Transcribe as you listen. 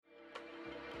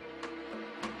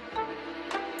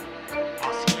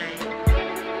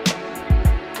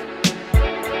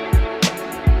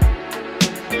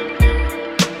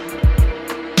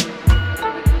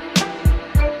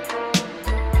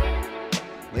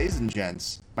ladies and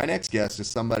gents, my next guest is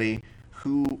somebody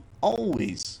who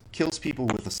always kills people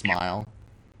with a smile.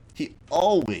 He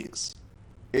always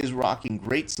is rocking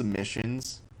great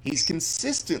submissions. He's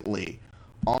consistently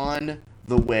on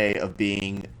the way of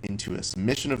being into a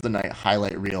submission of the night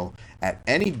highlight reel at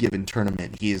any given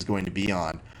tournament he is going to be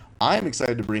on. I am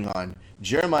excited to bring on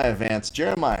Jeremiah Vance.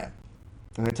 Jeremiah,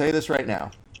 I'm going to tell you this right now.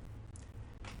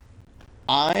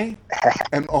 I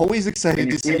am always excited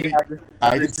to see you.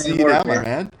 I can see you now, my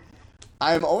man.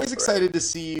 I am always excited to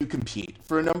see you compete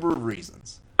for a number of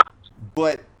reasons.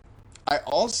 But I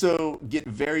also get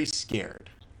very scared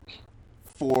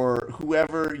for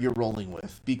whoever you're rolling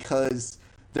with because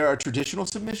there are traditional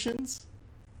submissions,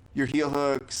 your heel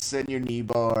hooks and your knee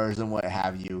bars and what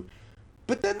have you.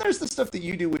 But then there's the stuff that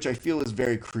you do which I feel is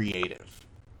very creative.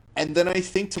 And then I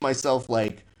think to myself,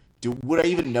 like, would I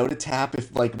even know to tap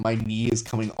if, like, my knee is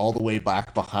coming all the way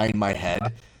back behind my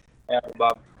head? Yeah,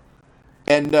 Bob.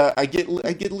 And I get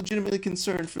legitimately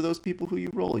concerned for those people who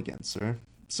you roll against, sir.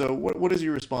 So what is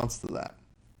your response to that?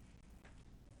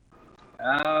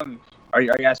 Are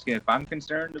you asking if I'm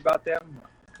concerned about them?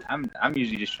 I'm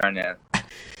usually just trying to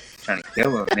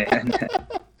kill them, man.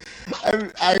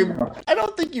 I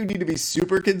don't think you need to be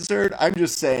super concerned. I'm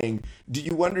just saying, do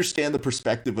you understand the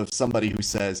perspective of somebody who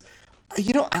says,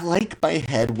 I like my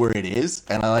head where it is,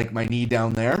 and I like my knee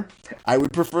down there. I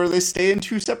would prefer they stay in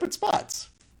two separate spots.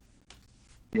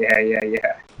 Yeah.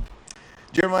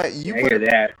 Jeremiah, I hear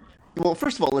that. Well,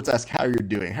 first of all, let's ask how you're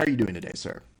doing. How are you doing today,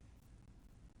 sir?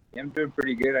 Yeah, I'm doing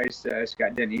pretty good. I just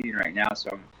got done eating right now, so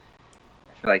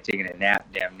I feel like taking a nap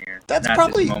damn near. That's Not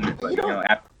probably, this moment,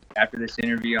 but after this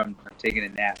interview, I'm taking a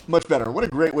nap. Much better. What a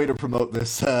great way to promote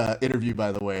this interview,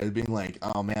 by the way, being like,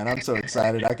 oh man, I'm so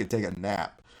excited I could take a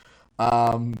nap.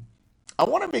 I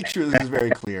want to make sure this is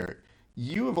very clear.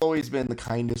 You have always been the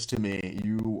kindest to me.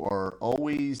 You are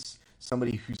always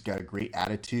somebody who's got a great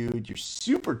attitude. You're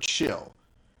super chill.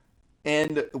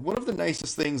 And one of the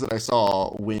nicest things that I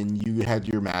saw when you had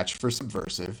your match for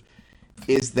Subversive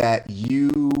is that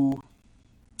you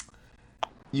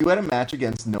had a match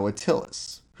against Noah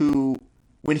Tillis, who,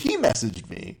 when he messaged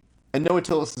me, and Noah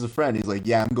Tillis is a friend, he's like,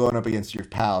 yeah, I'm going up against your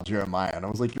pal, Jeremiah. And I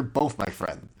was like, you're both my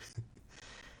friend.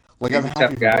 Like, I'm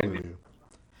happy for both of you.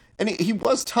 And he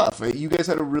was tough. You guys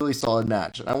had a really solid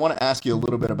match. And I want to ask you a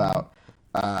little bit about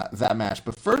that match.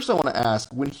 But first I want to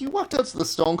ask, when he walked out to the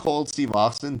Stone Cold Steve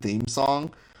Austin theme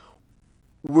song,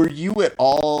 were you at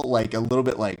all, like, a little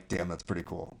bit like, damn, that's pretty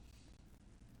cool?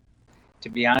 To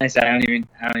be honest, I don't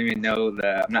even know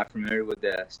I'm not familiar with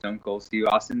the Stone Cold Steve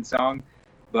Austin song.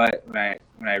 But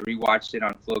when I rewatched it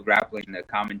on Flow Grappling, the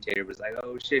commentator was like,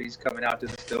 "Oh shit, he's coming out to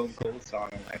the Stone Cold song."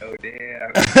 I'm like, "Oh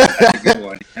damn, that's a good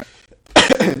one."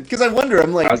 Because I wonder,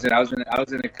 I'm like, I was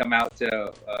gonna come out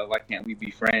to Why Can't We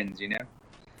Be Friends?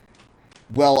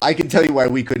 Well, I can tell you why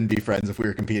we couldn't be friends if we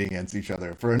were competing against each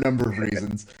other for a number of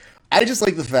reasons. I just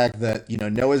like the fact that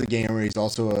Noah's a gamer. He's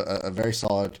also a very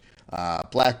solid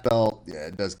black belt.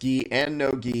 Does gi and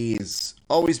no gi. He's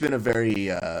always been a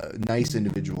very nice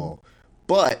individual.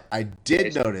 But I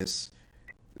did notice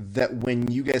that when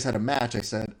you guys had a match, I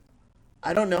said,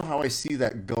 I don't know how I see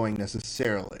that going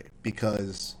necessarily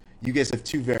because you guys have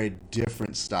two very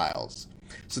different styles.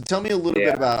 So tell me a little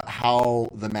bit about how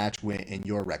the match went in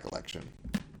your recollection.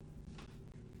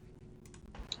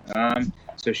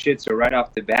 So right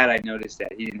off the bat, I noticed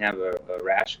that he didn't have a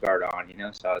rash guard on,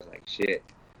 so I was like, shit.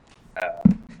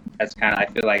 That's kind of, I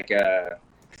feel like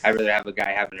I'd rather have a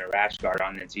guy having a rash guard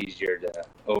on that's easier to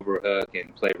overhook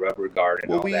and play rubber guard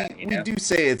and all that. We do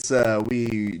say it's,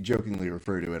 we jokingly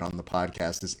refer to it on the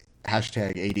podcast as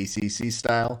hashtag ADCC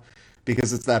style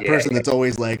because it's that person that's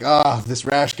always like, this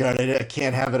rash guard, I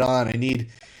can't have it on. I need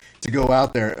to go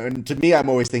out there. And to me, I'm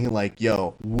always thinking like,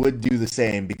 would do the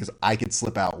same because I could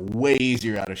slip out way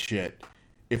easier out of shit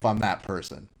if I'm that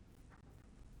person.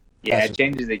 Yeah, it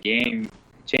changes the game.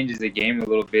 It changes the game a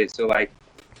little bit. So like,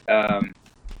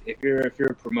 if you're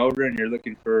a promoter and you're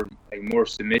looking for like more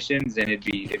submissions, then it'd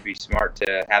be smart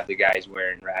to have the guys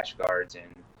wearing rash guards and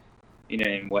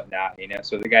and whatnot.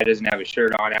 So if the guy doesn't have a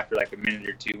shirt on after like a minute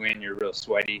or two in, you're real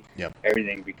sweaty. Yep.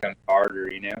 Everything becomes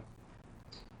harder.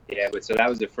 Yeah, but so that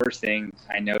was the first thing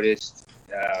I noticed.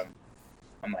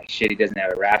 I'm like, shit, he doesn't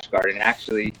have a rash guard. And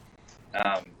actually,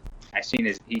 I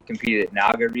seen he competed at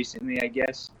Naga recently, I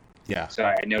guess. Yeah. So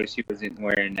I noticed he wasn't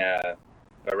wearing a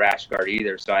rash guard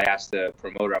either. So I asked the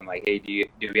promoter, I'm like, hey,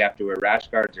 do we have to wear rash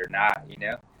guards or not?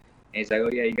 And he's like, oh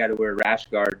yeah, you got to wear rash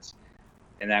guards.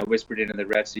 And I whispered into the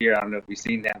ref's ear, I don't know if you've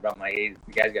seen that, but I'm like, hey,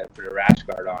 you guys got to put a rash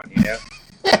guard on,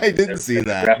 I didn't see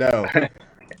that. No.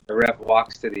 The ref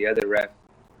walks to the other ref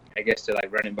I guess to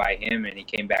like run it by him, and he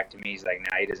came back to me. He's like,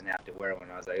 "Nah, he doesn't have to wear one."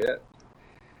 I was like,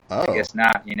 I Oh, guess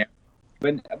not, you know.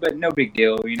 But no big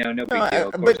deal, you know, no no, big deal.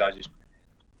 Of course, but I was just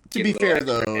to get a be little fair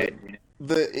extra though, head, you know.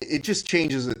 it just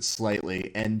changes it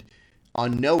slightly. And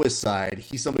on Noah's side,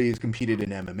 he's somebody who's competed in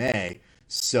MMA,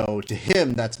 so to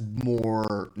him that's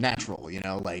more natural. You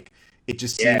know, like it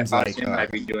just Yeah, seems if I was like him,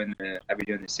 I'd be doing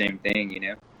the same thing, you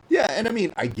know. yeah. And I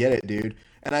mean, I get it, dude.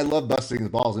 And I love busting his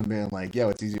balls and being like, yo,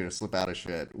 it's easier to slip out of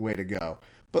shit. Way to go.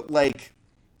 But like,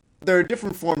 there are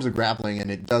different forms of grappling, and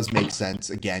it does make sense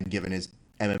again, given his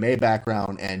MMA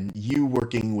background and you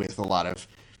working with a lot of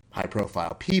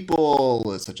high-profile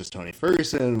people, such as Tony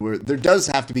Ferguson. Where there does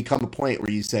have to become a point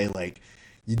where you say like,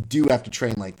 you do have to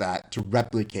train like that to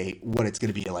replicate what it's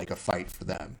going to be like a fight for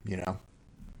them. You know?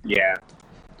 Yeah,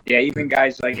 yeah. Even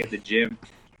guys like at the gym,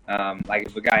 like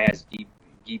if a guy has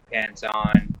gi pants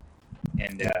on,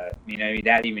 and you know, I mean,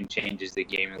 that even changes the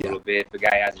game a Yeah. little bit. If a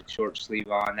guy has a short sleeve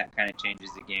on, that kind of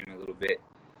changes the game a little bit.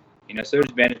 You know, so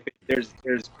there's benefit, there's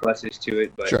pluses to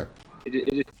it, but Sure. it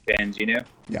just depends, you know.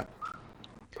 Yeah.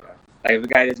 Like if a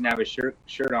guy doesn't have a shirt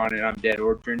on and I'm dead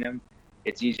ordering him,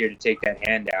 it's easier to take that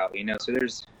hand out, you know. So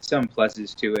there's some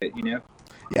pluses to it, you know.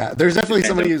 Yeah. There's definitely Depends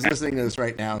somebody on who's listening to this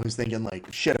right now who's thinking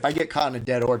like, shit, if I get caught in a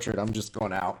dead orchard, I'm just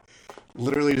going out.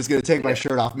 Literally just going to take my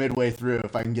shirt off midway through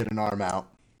if I can get an arm out.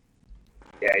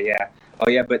 Yeah. Oh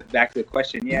yeah, but back to the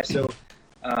question. Yeah,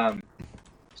 um,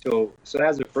 so that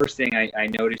was the first thing I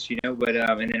noticed, you know. But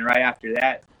and then right after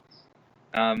that,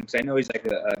 because I know he's like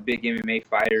a big MMA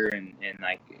fighter and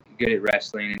like good at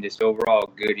wrestling and just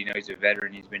overall good. You know, he's a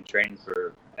veteran. He's been training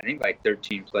for I think like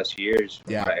 13 plus years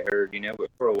from Yeah. what I heard. You know, but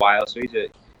for a while, so he's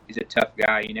a tough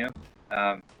guy. You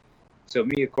know. So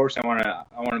me, of course, I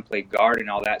wanna play guard and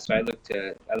all that. So I looked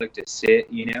to sit.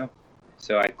 You know.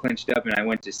 So I clinched up and I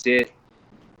went to sit,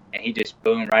 and he just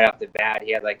boom right off the bat.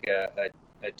 He had like a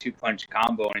 2-punch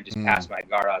combo and it just passed my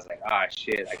guard. I was like, ah,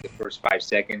 shit! Like the first 5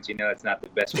 seconds, you know, that's not the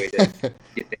best way to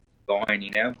get things going,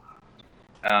 you know.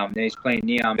 Then he's playing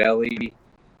knee on belly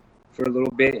for a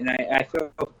little bit, and I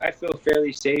feel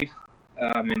fairly safe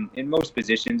in most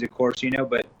positions, of course, you know.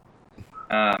 But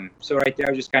so right there,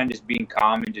 I was just kind of just being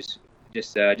calm and just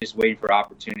waiting for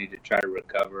opportunity to try to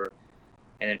recover.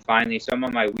 And then finally, so I'm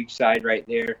on my weak side right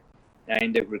there. And I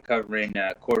ended up recovering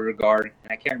quarter guard,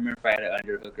 and I can't remember if I had an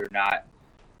underhook or not.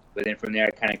 But then from there,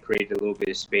 I kind of created a little bit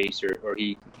of space, or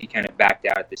he kind of backed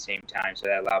out at the same time, so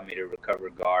that allowed me to recover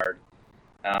guard.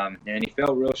 And then he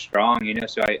felt real strong, you know,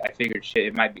 so I figured, shit,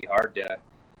 it might be hard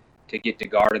to get to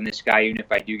guard on this guy. Even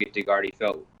if I do get to guard, he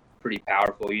felt pretty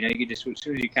powerful. You know, you could just, as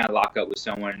soon as you kind of lock up with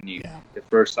someone, and the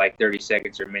first like 30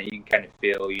 seconds or a minute, you can kind of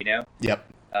feel, you know, Yep.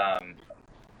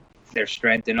 their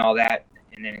strength and all that.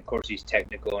 And then, of course, he's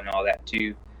technical and all that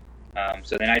too.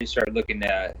 So then I just started looking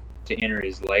to enter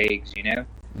his legs, you know.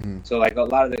 Mm-hmm. So like a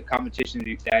lot of the competitions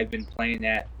that I've been playing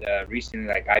at recently,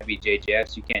 like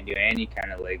IBJJFs, you can't do any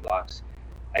kind of leg locks.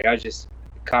 Like I was just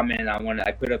commenting on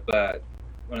I put up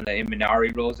one of the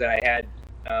Imanari rolls that I had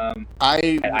at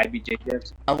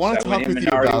IBJJFs. I want to So I talk went with you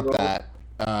Imanari about roll.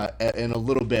 that in a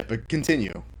little bit, but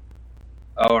continue.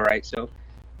 All right, so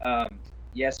so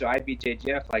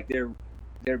IBJJF, like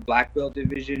their black belt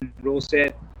division rule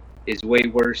set is way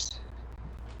worse.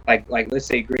 Like let's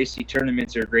say Gracie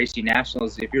tournaments or Gracie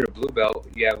nationals, if you're a blue belt,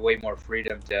 you have way more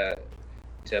freedom to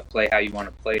play how you want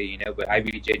to play, you know. But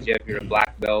IBJJF, if you're a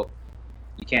black belt,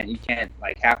 you can't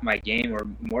like half my game or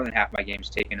more than half my game is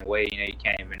taken away. You know, you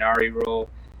can't Imanari roll,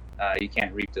 you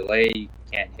can't reap delay, you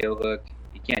can't heel hook,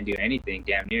 you can't do anything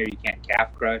damn near. You can't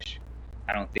calf crush.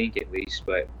 I don't think, at least.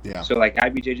 But Yeah. so like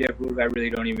IBJJF rules,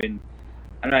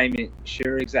 I'm not even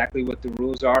sure exactly what the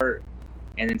rules are.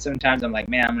 And then sometimes I'm like,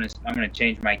 man, I'm gonna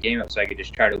change my game up so I could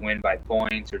just try to win by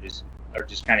points or just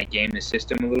kind of game the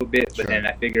system a little bit. But Sure. then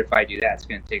I figure if I do that, it's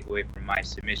gonna take away from my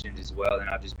submissions as well. Then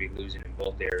I'll just be losing in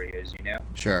both areas, you know.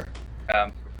 Sure.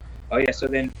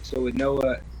 So with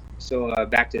Noah,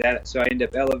 back to that. So I end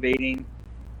up elevating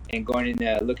and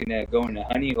looking at going to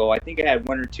Honey Hole. I think I had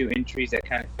 1 or 2 entries that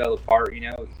kind of fell apart. You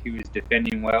know, he was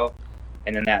defending well,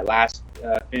 and then that last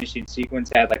finishing sequence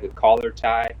had like a collar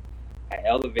tie. I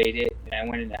elevated and I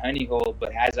went into Honey Hole,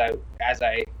 but as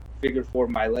I figured for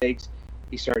my legs,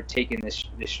 he started taking this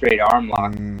straight arm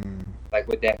lock, like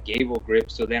with that gable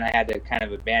grip. So then I had to kind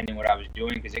of abandon what I was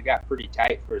doing because it got pretty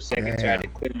tight for a second. So I had to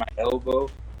clear my elbow,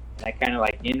 and I kind of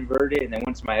like inverted. And then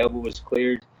once my elbow was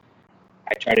cleared,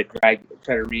 I try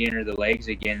to re-enter the legs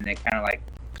again, and they kind of like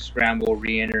scramble,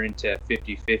 re-enter into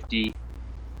 50-50.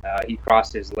 He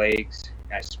crossed his legs,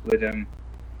 and I split him.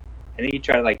 I think he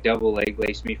tried to like double leg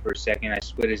lace me for a second. I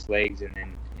split his legs and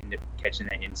then ended up catching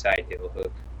that inside heel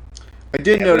hook. I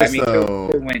did notice Phil though.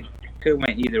 went could have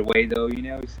went either way though. You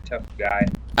know, he's a tough guy.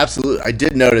 Absolutely. I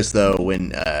did notice though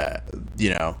when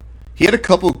he had a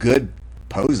couple good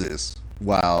poses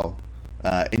while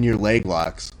in your leg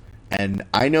locks, and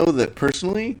I know that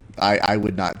personally, I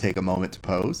would not take a moment to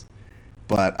pose,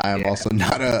 but I am also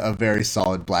not a very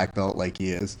solid black belt like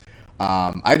he is.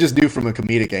 I just knew from a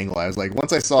comedic angle. I was like,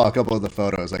 once I saw a couple of the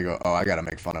photos, I go, oh, I got to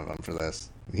make fun of him for this.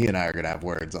 He and I are going to have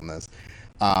words on this.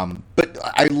 But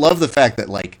I love the fact that,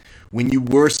 like, when you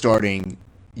were starting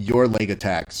your leg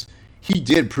attacks, he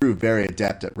did prove very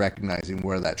adept at recognizing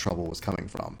where that trouble was coming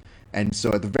from. And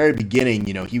so at the very beginning,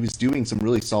 he was doing some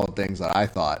really solid things that I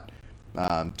thought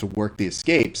to work the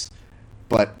escapes.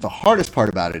 But the hardest part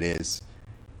about it is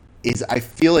I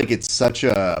feel like it's such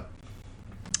a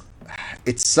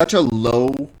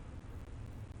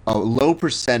low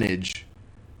percentage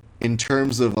in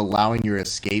terms of allowing your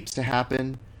escapes to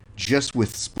happen just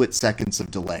with split seconds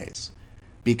of delays.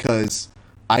 Because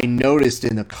I noticed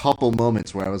in a couple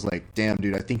moments where I was like, damn,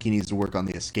 dude, I think he needs to work on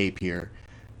the escape here.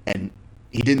 And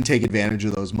he didn't take advantage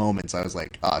of those moments. I was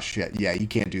like, oh, shit, yeah, you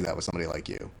can't do that with somebody like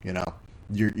you,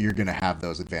 You're going to have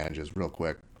those advantages real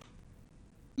quick.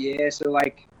 Yeah, so,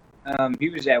 like, he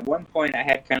was at one point, I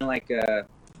had kind of like a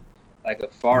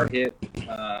far hip,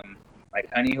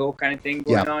 like honey hole kind of thing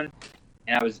going on.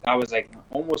 And I was like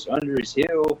almost under his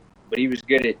heel, but he was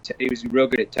real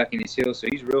good at tucking his heel, so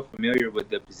he's real familiar with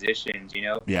the positions,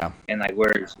 Yeah. And like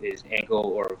where his ankle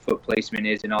or foot placement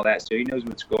is and all that, so he knows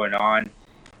what's going on.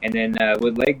 And then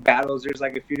with leg battles, there's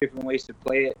like a few different ways to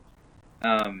play it.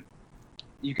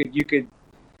 You could.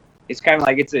 It's kind of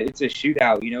like it's a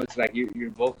shootout, It's like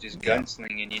you're both just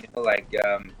gunslinging, Like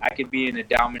I could be in a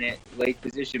dominant leg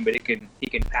position, but he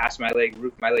can pass my leg,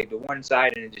 root my leg to one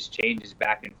side, and it just changes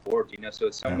back and forth, So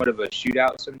it's somewhat of a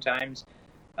shootout sometimes.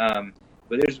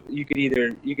 But you can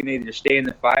either stay in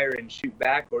the fire and shoot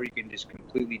back, or you can just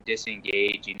completely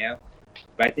disengage,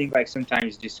 But I think like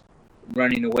sometimes just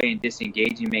running away and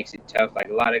disengaging makes it tough. Like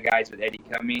a lot of guys with Eddie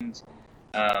Cummings.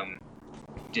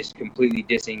 Just completely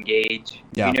disengage.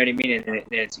 You know what I mean? And then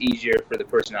it's easier for the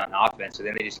person on offense. So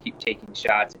then they just keep taking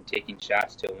shots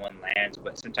till one lands.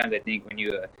 But sometimes I think when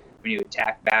you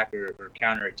attack back or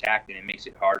counter attack, then it makes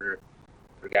it harder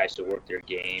for guys to work their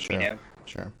game.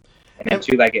 Sure. And then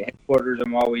too, like at headquarters,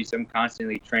 I'm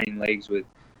constantly training legs with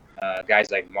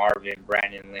guys like Marvin,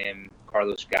 Brandon Lim,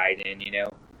 Carlos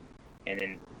Gaiden, and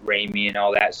then Ramey and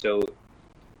all that. So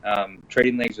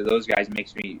trading legs with those guys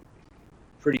makes me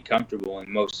pretty comfortable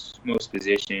in most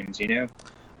positions,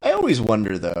 I always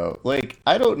wonder though, like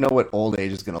I don't know what old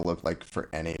age is going to look like for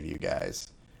any of you guys,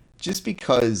 just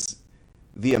because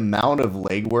the amount of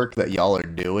leg work that y'all are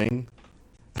doing,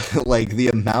 like the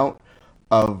amount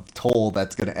of toll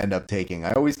that's going to end up taking.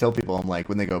 I always tell people, I'm like,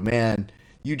 when they go, man,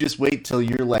 you just wait till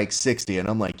you're like 60, and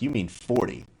I'm like, you mean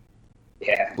 40?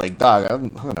 Yeah. Like, dog, I'm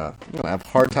gonna have a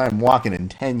hard time walking in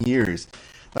 10 years.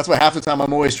 That's why half the time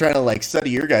I'm always trying to like study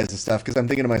your guys' stuff, because I'm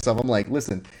thinking to myself, I'm like,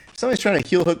 listen, if somebody's trying to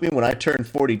heel hook me when I turn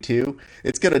 42,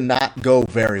 it's going to not go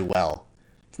very well.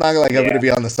 It's not like I'm going to be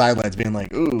on the sidelines being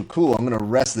like, ooh, cool, I'm going to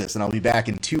rest this and I'll be back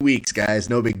in 2 weeks, guys.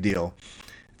 No big deal.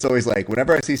 It's always like,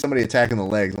 whenever I see somebody attacking the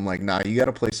legs, I'm like, nah, you got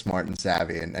to play smart and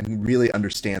savvy and really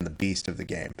understand the beast of the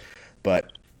game.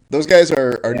 But those guys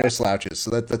are no slouches,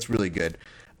 so that's really good.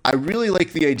 I really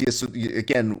like the idea. So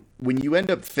again, when you end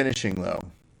up finishing though,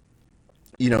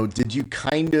 did you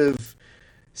kind of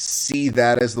see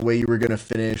that as the way you were going to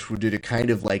finish? Or did it kind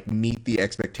of like meet the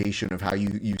expectation of how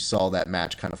you saw that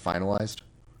match kind of finalized?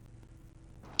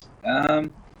 To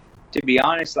be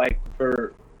honest, like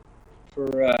for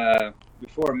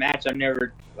before a match, I'm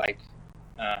never like,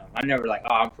 oh,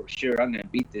 I'm for sure I'm going to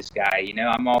beat this guy.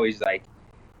 I'm always like,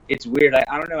 it's weird. I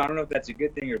don't know if that's a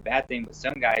good thing or a bad thing, but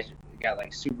some guys got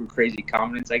like super crazy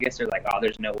confidence. I guess they're like, oh,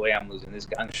 there's no way I'm losing this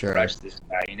guy. I'm going to crush this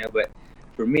guy, But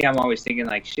for me, I'm always thinking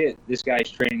like, shit, this guy's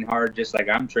training hard just like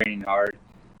I'm training hard.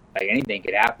 Like anything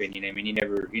could happen, I mean, you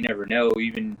never know.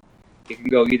 Even it can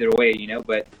go either way,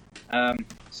 But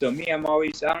so me, I'm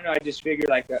always, I don't know. I just figure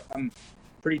like I'm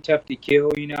pretty tough to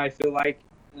kill, I feel like.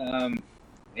 And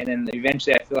then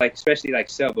eventually, I feel like, especially like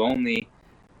sub only,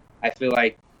 I feel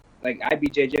like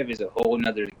IBJJF is a whole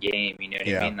nother game. You know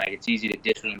what I mean? Like it's easy to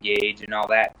disengage and all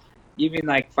that. Even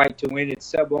like fight to win, it's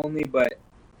sub only, but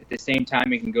at the same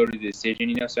time, it can go to the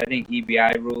decision, So I think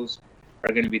EBI rules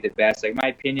are going to be the best. Like my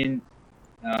opinion,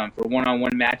 for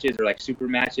one-on-one matches or like super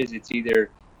matches, it's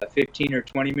either a 15 or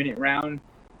 20-minute round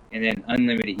and then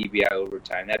unlimited EBI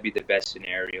overtime. That'd be the best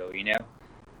scenario,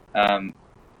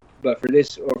 But for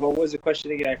this, or what was the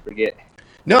question again? I forget.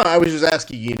 No, I was just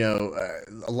asking, a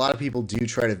lot of people do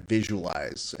try to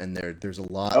visualize, and there's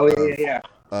a lot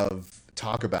of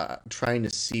talk about trying to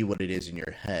see what it is in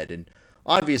your head. And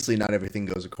obviously, not everything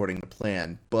goes according to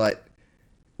plan, but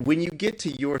when you get to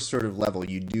your sort of level,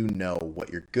 you do know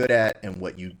what you're good at and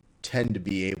what you tend to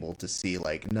be able to see,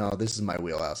 like, no, this is my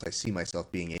wheelhouse. I see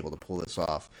myself being able to pull this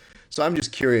off. So I'm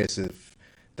just curious if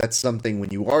that's something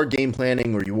when you are game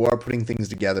planning or you are putting things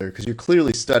together, because you're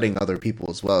clearly studying other people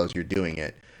as well as you're doing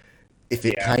it, if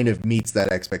it kind of meets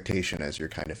that expectation as you're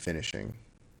kind of finishing.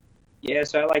 Yeah,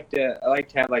 so I like to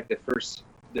have like the first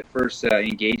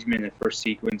engagement, the first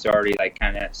sequence already like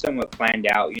kind of somewhat planned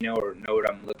out, you know, or know what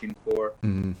I'm looking for.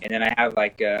 Mm-hmm. And then I have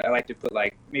like I like to put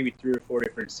like maybe 3 or 4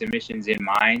 different submissions in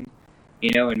mind,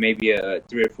 you know, and maybe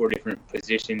 3 or 4 different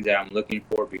positions that I'm looking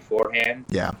for beforehand.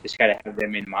 Yeah. Just kind of have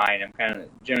them in mind. I'm kind of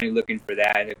generally looking for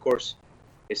that. And of course,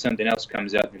 if something else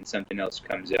comes up, then something else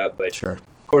comes up. But sure.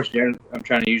 Of course, I'm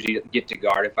trying to usually get to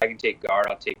guard. If I can take guard,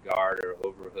 I'll take guard or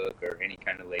overhook or any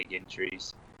kind of leg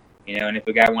entries. You know, and if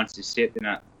a guy wants to sit, then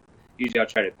I'll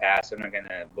try to pass. I'm not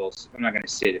gonna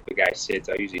sit. If a guy sits,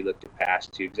 I'll usually look to pass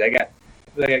too, because I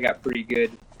feel like I got pretty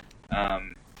good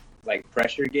like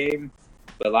pressure game,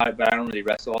 but I don't really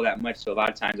wrestle all that much. So a lot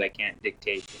of times I can't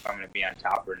dictate if I'm gonna be on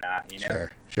top or not. You know.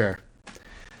 Sure.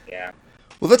 Yeah.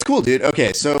 Well, that's cool, dude.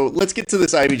 Okay, so let's get to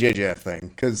this IBJJF thing,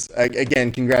 because,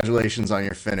 again, congratulations on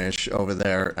your finish over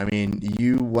there. I mean,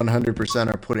 you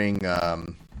 100% are putting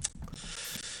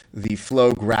the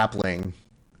Flow Grappling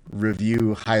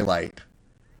review highlight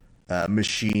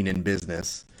machine in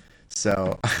business.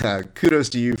 So kudos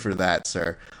to you for that,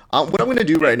 sir. What I'm going to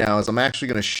do right now is I'm actually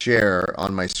going to share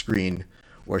on my screen,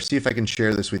 or see if I can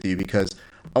share this with you, because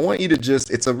I want you to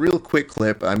it's a real quick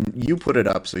clip. You put it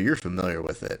up, so you're familiar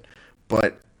with it.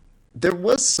 But there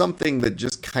was something that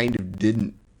just kind of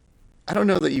didn't, I don't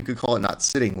know that you could call it not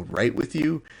sitting right with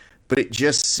you, but it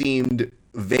just seemed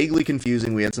vaguely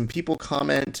confusing. We had some people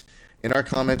comment in our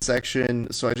comment section,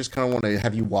 so I just kind of want to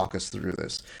have you walk us through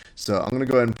this. So I'm going to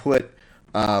go ahead and put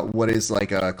what is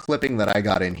like a clipping that I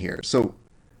got in here. So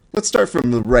let's start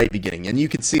from the right beginning, and you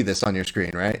can see this on your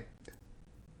screen, right?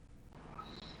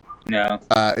 No.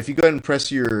 If you go ahead and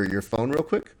press your phone real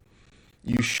quick,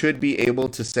 you should be able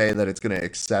to say that it's going to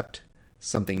accept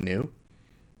something new.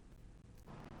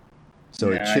 So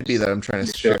it should be that I'm trying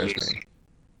to share a screen.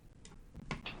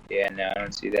 Yeah, no, I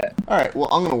don't see that. All right, well,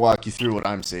 I'm going to walk you through what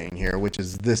I'm seeing here, which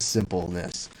is this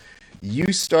simpleness.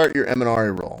 You start your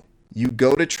Eminari roll. You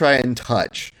go to try and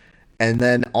touch, and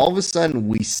then all of a sudden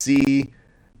we see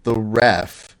the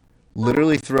ref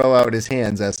literally throw out his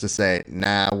hands as to say,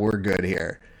 nah, we're good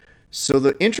here. So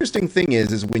the interesting thing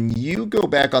is when you go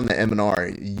back on the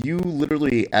Eminari, you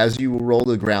literally, as you roll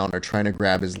the ground, are trying to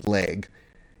grab his leg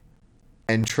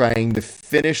and trying to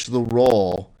finish the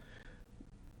roll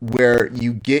where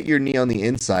you get your knee on the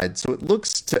inside. So it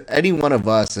looks to any one of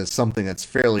us as something that's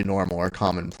fairly normal or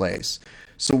commonplace.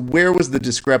 So where was the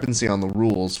discrepancy on the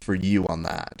rules for you on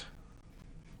that?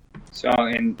 So,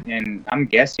 and I'm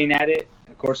guessing at it,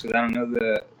 of course, because I don't know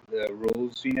the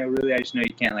rules, you know, really. I just know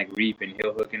you can't, like, reap and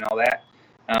heel hook and all that.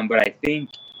 But I think,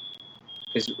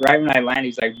 because right when I land,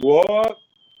 he's like, whoa!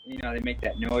 You know, they make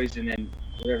that noise, and then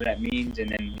whatever that means, and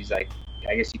then he's like,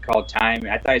 I guess he called time.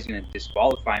 I thought he was going to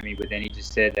disqualify me, but then he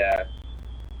just said,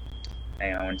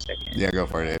 hang on 1 second. Yeah, go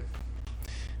for it, Abe.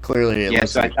 Clearly, it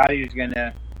looks so like... I thought he was going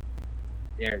to,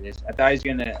 there it is. I thought he was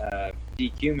going to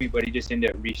DQ me, but he just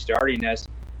ended up restarting us.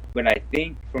 But I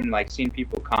think from, like, seeing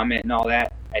people comment and all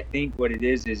that, I think what it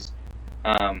is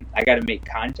I got to make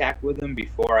contact with him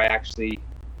before I actually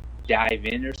dive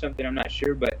in or something. I'm not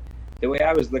sure, but the way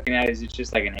I was looking at it is it's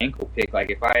just like an ankle pick. Like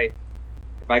if I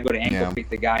go to ankle pick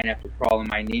the guy and have to crawl on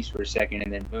my knees for a second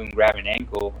and then boom, grab an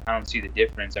ankle, I don't see the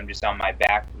difference. I'm just on my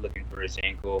back looking for his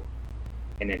ankle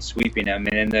and then sweeping him.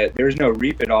 And then there was no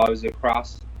reap at all. It was a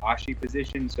cross ashi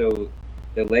position, so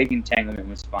the leg entanglement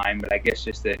was fine, but I guess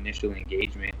just the initial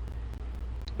engagement.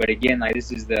 But again, like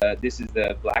this is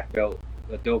the black belt,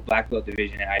 adult black belt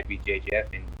division at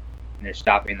IBJJF, and they're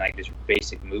stopping like just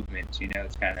basic movements. You know,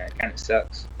 it's kind of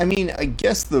sucks. I mean, I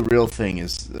guess the real thing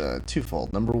is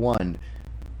twofold. Number one,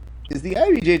 is the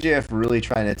IBJJF really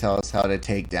trying to tell us how to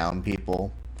take down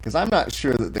people? Because I'm not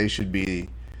sure that they should be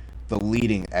the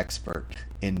leading expert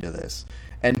into this.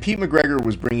 And Pete McGregor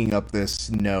was bringing up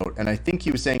this note, and I think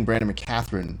he was saying Brandon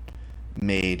McCatherine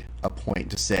made a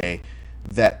point to say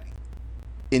that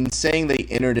in saying they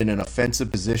entered in an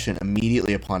offensive position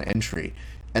immediately upon entry,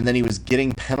 and then he was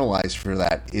getting penalized for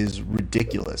that, is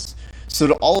ridiculous. So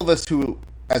to all of us who,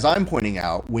 as I'm pointing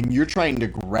out, when you're trying to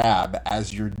grab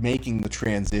as you're making the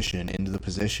transition into the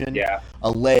position, a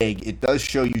leg, it does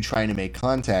show you trying to make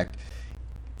contact.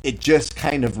 it just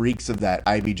kind of reeks of that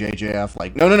IBJJF,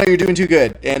 like, no, you're doing too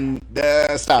good, and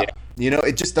stop. Yeah.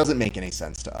 It just doesn't make any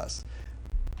sense to us.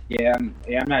 Yeah, I'm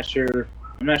not sure.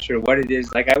 I'm not sure what it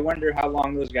is. Like, I wonder how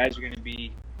long those guys are going to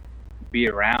be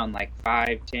around, like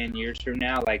 5-10 years from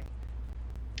now. Like,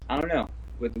 I don't know.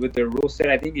 With their rule set,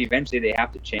 I think eventually they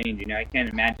have to change. I can't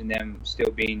imagine them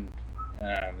still being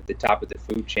at the top of the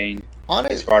food chain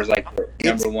as far as like the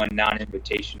number one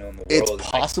non-invitational in the world. It's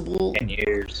possible. Like 10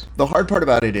 years. The hard part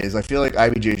about it is I feel like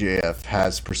IBJJF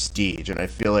has prestige, and I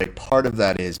feel like part of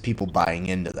that is people buying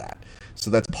into that.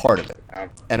 So that's part of it.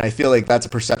 And I feel like that's a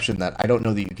perception that I don't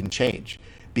know that you can change.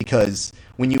 Because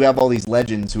when you have all these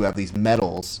legends who have these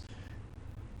medals,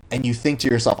 and you think to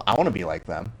yourself, I want to be like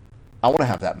them. I want to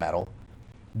have that medal.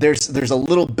 There's a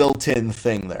little built-in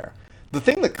thing there. The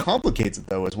thing that complicates it,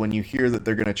 though, is when you hear that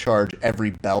they're going to charge every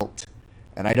belt,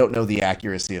 and I don't know the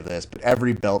accuracy of this, but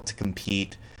every belt to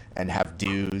compete and have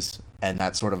dues and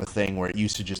that sort of a thing, where it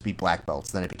used to just be black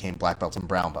belts, then it became black belts and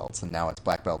brown belts, and now it's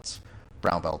black belts,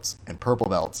 brown belts, and purple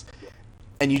belts.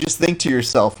 And you just think to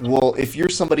yourself, well, if you're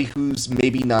somebody who's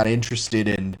maybe not interested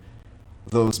in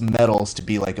those medals to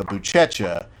be like a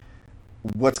Buchecha,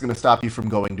 what's going to stop you from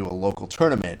going to a local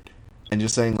tournament and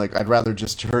just saying, like, I'd rather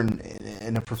just turn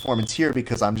in a performance here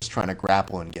because I'm just trying to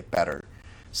grapple and get better.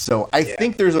 So I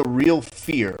think there's a real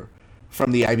fear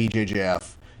from the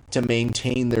IBJJF to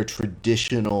maintain their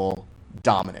traditional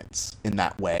dominance in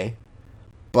that way.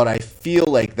 But I feel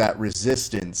like that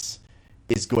resistance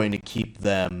is going to keep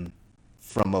them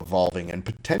from evolving and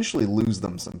potentially lose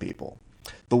them some people.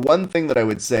 The one thing that I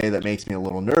would say that makes me a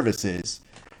little nervous is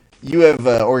you have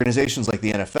organizations like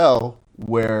the NFL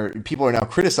where people are now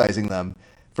criticizing them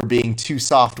for being too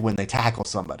soft when they tackle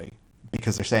somebody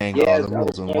because they're saying, the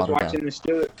rules are watered down.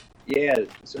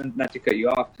 So not to cut you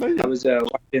off. I was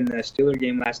watching the Steeler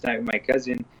game last night with my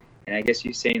cousin, and I guess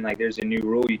he's saying, like, there's a new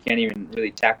rule. You can't even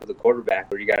really tackle the quarterback,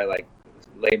 or you got to, like,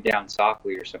 lay him down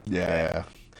softly or something. Yeah.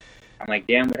 I'm like,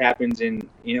 damn, what happens in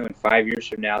 5 years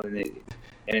from now? And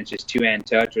it's just two-hand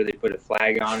touch, or they put a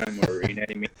flag on them, or you know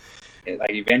what I mean?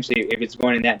 Like, eventually, if it's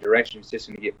going in that direction, it's just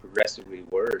going to get progressively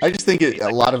worse. I just think a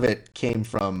lot of it came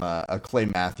from a Clay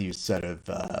Matthews set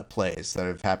of plays that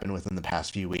have happened within the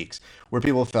past few weeks, where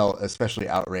people felt especially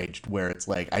outraged, where it's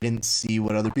like, I didn't see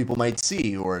what other people might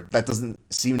see, or that doesn't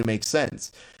seem to make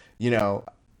sense.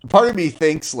 Part of me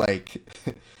thinks, like,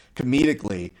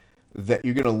 comedically, that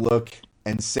you're going to look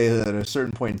and say that at a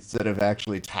certain point, instead of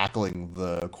actually tackling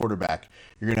the quarterback,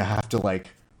 you're going to have to, like,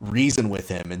 reason with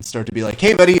him and start to be like,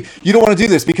 hey, buddy, you don't want to do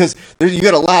this because you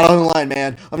got a lot on the line,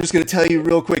 man. I'm just going to tell you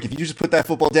real quick. If you just put that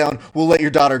football down, we'll let your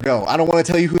daughter go. I don't want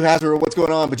to tell you who has her or what's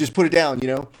going on, but just put it down,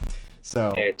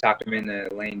 So talk him in the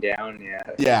lane down,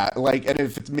 Yeah, like, and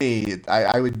if it's me,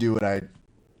 I would do what I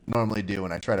normally do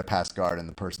when I try to pass guard and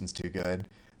the person's too good.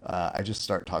 I just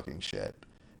start talking shit.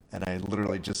 And I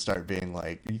literally just start being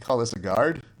like, you call this a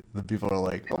guard? The people are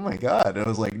like, oh my God. And I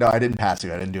was like, no, I didn't pass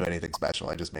you. I didn't do anything special.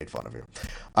 I just made fun of you.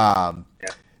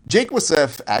 Jake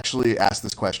Wasef actually asked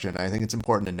this question. I think it's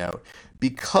important to note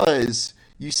because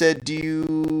you said, do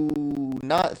you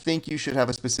not think you should have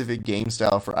a specific game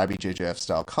style for IBJJF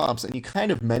style comps? And you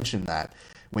kind of mentioned that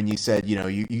when you said,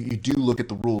 you do look at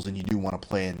the rules and you do want to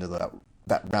play into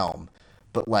that realm.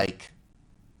 But like,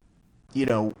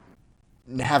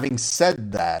 having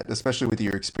said that, especially with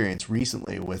your experience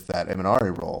recently with that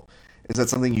Eminari role, is that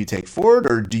something you take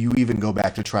forward, or do you even go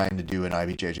back to trying to do an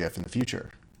IBJJF in the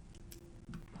future?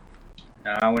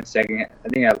 1 second.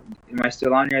 Am I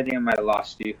still on here? I think I might have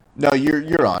lost you. No,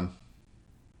 you're on.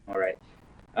 All right.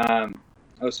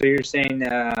 So you're saying,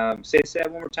 say that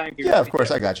one more time? Yeah, of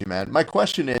course, I got you, man. My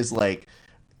question is, like,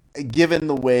 given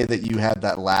the way that you had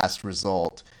that last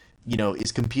result,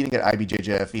 is competing at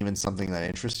IBJJF even something that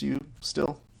interests you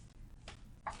still?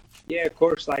 Yeah, of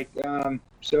course. Like,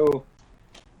 so,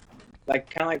 like,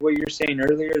 kind of like what you were saying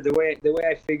earlier. The way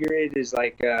I figure it is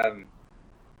like,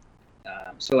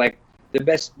 so like the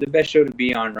best show to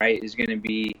be on, right, is going to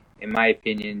be, in my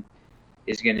opinion,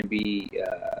 is going to be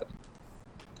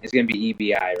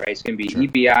EBI, right? It's going to be sure.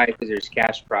 EBI because there's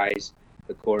cash prize,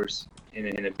 of course, and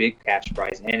a big cash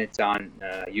prize, and it's on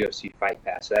UFC Fight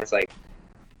Pass. So that's like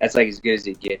as good as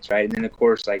it gets, right? And then, of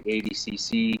course, like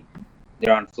ADCC,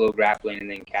 they're on Flow Grappling and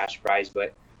then cash prize.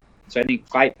 But so I think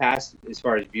Fight Pass, as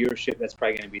far as viewership, that's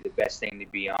probably going to be the best thing to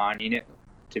be on, and then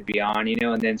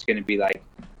it's going to be like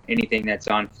anything that's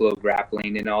on Flow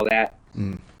Grappling and all that.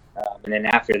 And then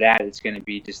after that, it's going to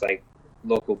be just like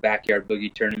local backyard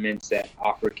boogie tournaments that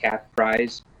offer cash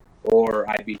prize or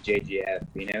IBJJF,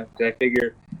 Because I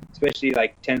figure, especially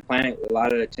like 10 Planet, a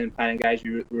lot of the 10 Planet guys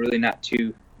are really not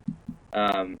too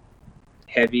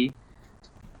heavy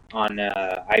on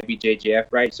IBJJF,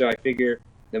 right? So I figure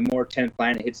the more 10th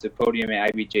Planet hits the podium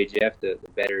at IBJJF, the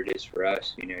better it is for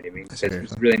us. You know what I mean? Because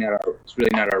it's really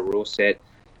not our rule set.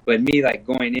 But me, like,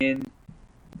 going in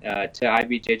to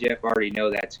IBJJF, I already know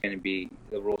that's going to be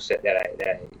the rule set that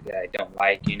I don't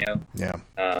like. You know?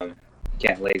 Yeah.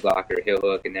 Can't leg lock or heel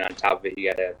hook, and then on top of it,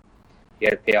 you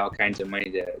gotta pay all kinds of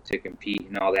money to compete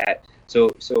and all that. So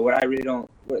what I really don't,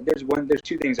 there's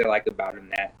two things I like about them,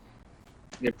 that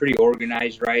they're pretty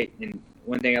organized, right? And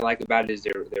one thing I like about it is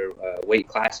their weight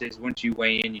classes. Once you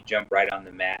weigh in, you jump right on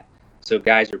the mat. So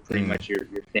guys are pretty much your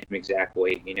same exact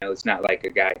weight. You know, it's not like a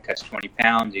guy cuts 20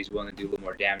 pounds, he's willing to do a little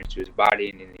more damage to his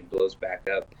body, and then he blows back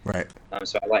up. Right.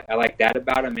 So I like that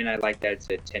about them, and I like that it's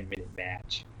a 10-minute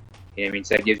match. You know what I mean?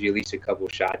 So that gives you at least a couple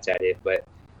shots at it. But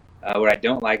what I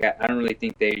don't like, I don't really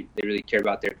think they really care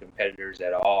about their competitors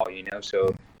at all, you know?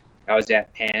 So I was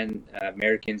at Pan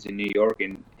Americans in New York,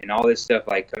 and all this stuff,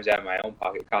 like, comes out of my own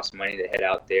pocket. It costs money to head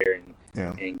out there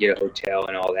and get a hotel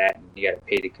and all that, and you got to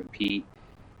pay to compete.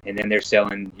 And then they're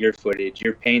selling your footage.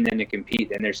 You're paying them to compete,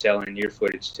 then they're selling your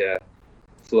footage to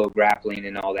Flow Grappling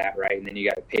and all that, right? And then you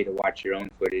got to pay to watch your own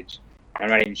footage. I'm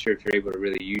not even sure if you're able to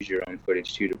really use your own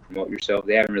footage too to promote yourself.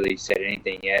 They haven't really said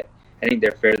anything yet. I think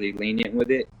they're fairly lenient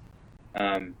with it.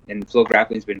 And Flow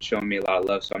Grappling's been showing me a lot of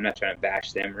love, so I'm not trying to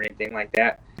bash them or anything like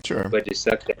that. Sure. But it just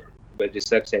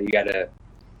sucks that you gotta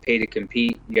pay to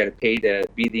compete, you gotta pay to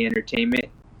be the entertainment,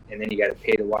 and then you gotta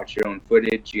pay to watch your own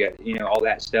footage. You got, you know, all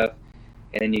that stuff,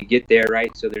 and then you get there,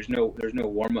 right? So there's no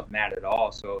warm up mat at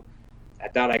all. So I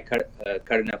thought I cut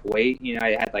enough weight. You know,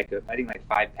 I had I think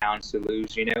 5 pounds to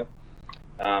lose. You know.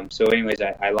 So anyways,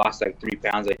 I lost like 3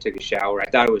 pounds. I took a shower. I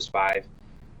thought it was 5.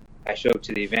 I showed up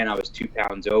to the event. I was 2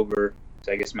 pounds over.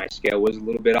 So I guess my scale was a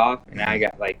little bit off. And I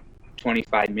got like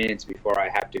 25 minutes before I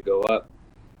have to go up.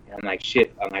 And I'm like,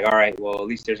 shit. I'm like, all right, well, at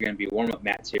least there's going to be warm-up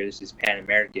mats here. This is Pan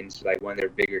Americans, like one of their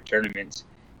bigger tournaments.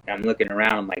 And I'm looking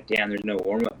around. I'm like, damn, there's no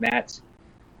warm-up mats.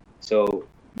 So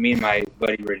me and my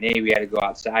buddy Renee, we had to go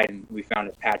outside, and we found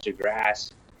a patch of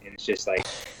grass. And it's just like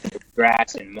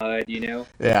grass and mud, you know?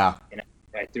 Yeah. And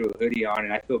I threw a hoodie on,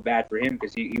 and I feel bad for him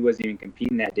because he wasn't even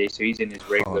competing that day, so he's in his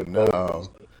regular clothes.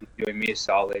 He's doing me a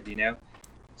solid, you know.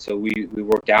 So we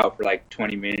worked out for like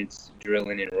 20 minutes,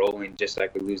 drilling and rolling, just so I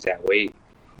could lose that weight.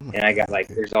 And I got like,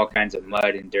 there's all kinds of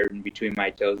mud and dirt in between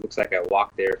my toes. Looks like I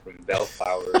walked there from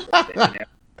Bellflower or something, you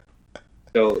know.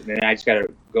 So then I just got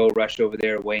to go rush over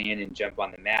there, weigh in, and jump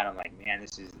on the mat. I'm like, man,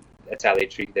 that's how they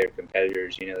treat their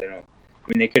competitors, you know. They don't. I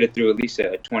mean, they could have threw at least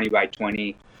a 20 by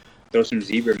 20. Throw some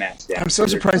zebra mats down. I'm so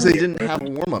surprised they didn't have a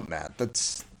warm-up mat.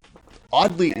 That's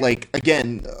oddly, like,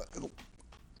 again,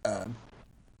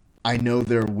 I know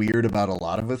they're weird about a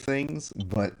lot of things,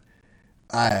 but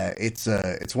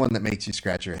it's one that makes you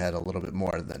scratch your head a little bit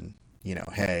more than, you know,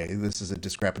 hey, this is a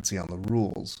discrepancy on the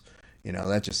rules. You know,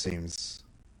 that just seems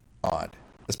odd.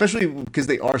 Especially because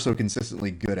they are so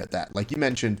consistently good at that. Like you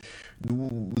mentioned,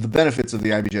 the benefits of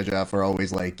the IBJJF are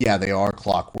always like, yeah, they are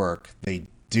clockwork. They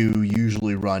do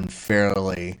usually run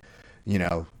fairly, you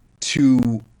know,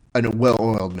 to a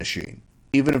well-oiled machine.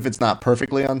 Even if it's not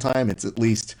perfectly on time, it's at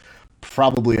least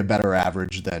probably a better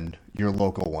average than your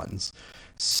local ones.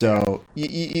 So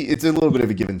it's a little bit of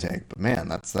a give and take. But man,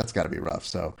 that's got to be rough.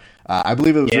 So I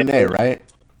believe it was Renee, right?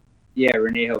 Yeah,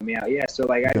 Renee helped me out. Yeah, so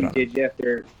like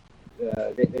IBJJF,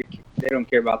 they don't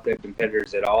care about the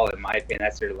competitors at all. In my opinion,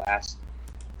 that's their last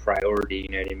priority.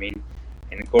 You know what I mean?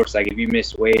 And of course, like if you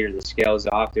miss weight or the scale's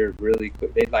off,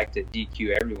 they'd like to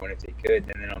DQ everyone if they could.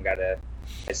 Then they don't gotta.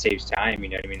 That saves time. You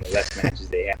know what I mean? The less matches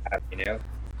they have, you know.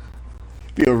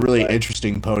 Be a really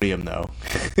interesting podium though.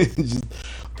 Just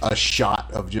a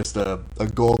shot of just a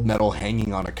gold medal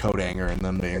hanging on a coat hanger, and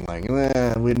them being like,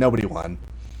 nobody won.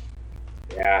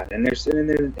 Yeah, and there's so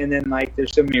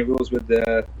many rules with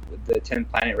the 10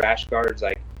 Planet rash guards.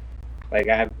 Like I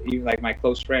have even like my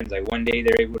close friends. Like one day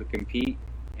they're able to compete,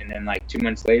 and then like 2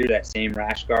 months later, that same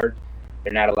rash guard,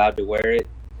 they're not allowed to wear it,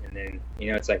 and then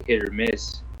you know it's like hit or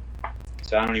miss.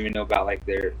 So I don't even know about like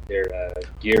their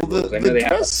gear rules. I know they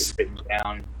have it written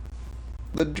down.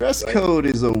 The dress code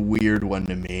is a weird one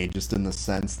to me, just in the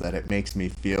sense that it makes me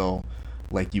feel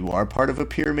like you are part of a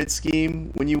pyramid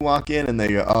scheme when you walk in, and they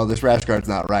go, "Oh, this rash guard's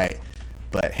not right,"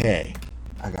 but hey,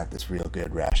 I got this real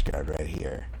good rash guard right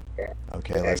here. Yeah.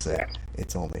 Okay, listen,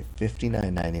 it's only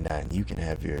 $59.99. You can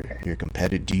have your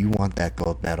competitive. Do you want that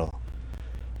gold medal?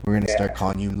 We're gonna start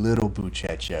calling you Little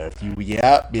Buchecha. If you,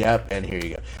 yep, and here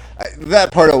you go.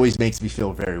 That part always makes me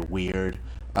feel very weird.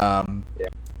 And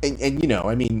you know,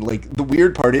 I mean, like the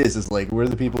weird part is like we're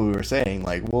the people who are saying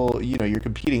like, well, you know, you're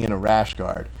competing in a rash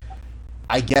guard.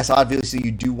 I guess obviously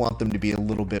you do want them to be a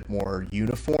little bit more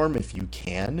uniform if you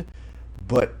can,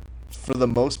 But for the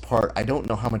most part, I don't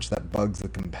know how much that bugs the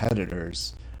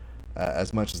competitors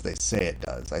as much as they say it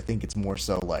does. I think it's more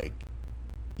so like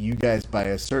you guys, by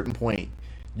a certain point,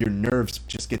 your nerves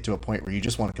just get to a point where you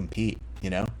just want to compete. You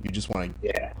just want to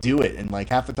Yeah. do it. And like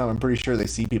half the time, I'm pretty sure they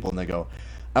see people and they go,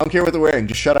 "I don't care what they're wearing,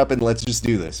 just shut up and let's just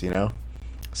do this."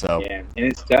 So Yeah, and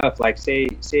it's tough. Like the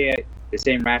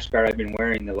same rash guard I've been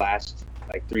wearing the last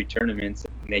like 3 tournaments,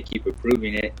 and they keep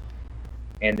approving it.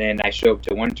 And then I show up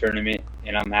to one tournament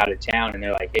and I'm out of town, and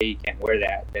they're like, "Hey, you can't wear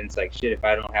that." Then it's like, shit. If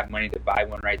I don't have money to buy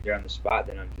one right there on the spot,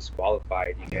 then I'm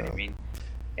disqualified. You know what I mean?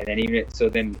 And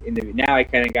then now I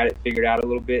kind of got it figured out a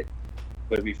little bit.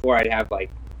 But before I'd have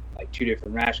like 2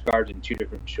 different rash guards and 2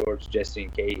 different shorts just in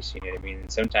case. You know what I mean?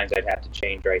 And sometimes I'd have to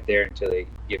change right there until they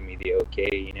give me the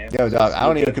okay. Yo, dog, I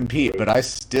don't even compete, but I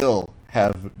still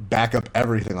have backup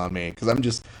everything on me because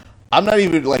I'm not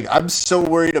even like, I'm so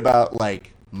worried about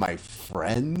like my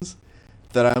friends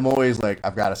that I'm always like,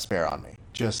 I've got a spare on me.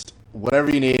 Just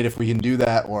whatever you need, if we can do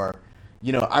that, or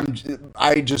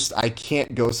I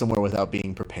can't go somewhere without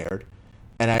being prepared.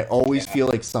 And I always feel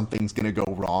like something's gonna go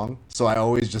wrong, so I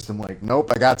always just am like,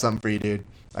 nope, I got something for you, dude.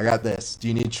 I got this. Do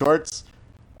you need shorts?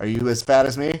 Are you as fat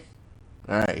as me?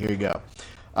 All right, here you go.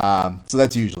 So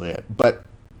that's usually it. But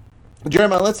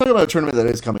Jeremiah, let's talk about a tournament that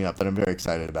is coming up that I'm very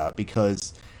excited about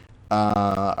because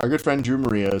our good friend Drew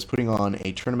Maria is putting on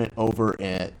a tournament over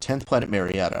at 10th Planet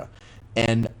Marietta.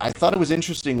 And I thought it was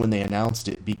interesting when they announced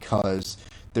it because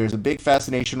there's a big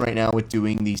fascination right now with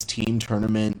doing these team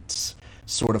tournaments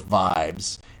sort of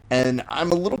vibes. And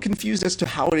I'm a little confused as to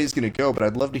how it is going to go, but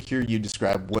I'd love to hear you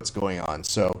describe what's going on.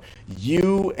 So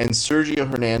you and Sergio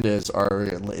Hernandez are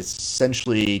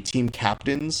essentially team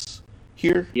captains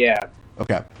here? Yeah.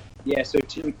 Okay. Yeah, so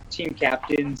team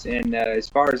captains, and as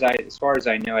far as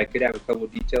I know, I could have a couple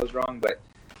of details wrong, but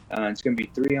it's going to be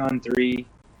 3-on-3.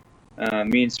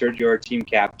 Me and Sergio are team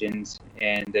captains,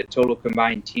 and the total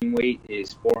combined team weight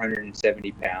is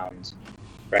 470 pounds.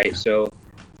 Right, so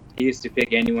he gets to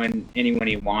pick anyone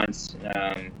he wants.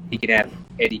 He could have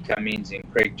Eddie Cummings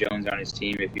and Craig Jones on his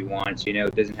team if he wants.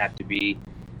 It doesn't have to be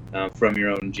from your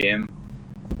own gym,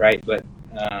 right? But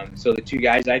so the 2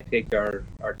 guys I picked are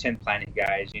 10 Planet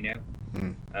guys.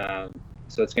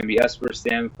 So it's going to be us versus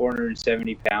them,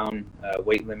 470-pound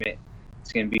weight limit.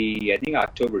 It's going to be, I think,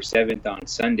 October 7th on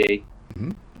Sunday.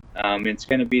 Mm-hmm. It's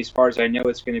going to be, as far as I know,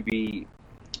 it's going to be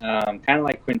kind of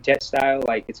like quintet style.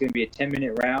 Like it's going to be a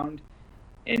 10-minute round,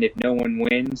 and if no one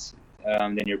wins,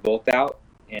 then you're both out,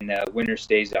 and winner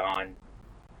stays on.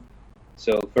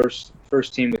 So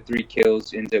first team with 3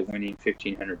 kills ends up winning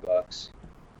 $1,500.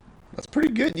 That's pretty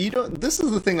good. This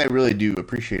is the thing I really do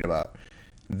appreciate about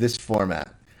this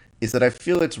format is that I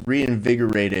feel it's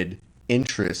reinvigorated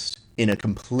interest in a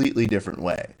completely different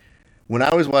way. When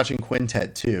I was watching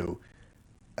Quintet 2,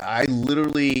 I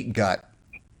literally got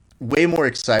way more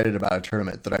excited about a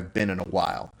tournament than I've been in a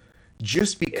while.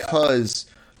 Just because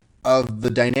of the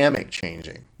dynamic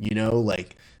changing,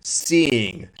 like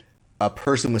seeing a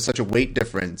person with such a weight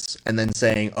difference and then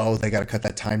saying, oh, they got to cut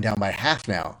that time down by half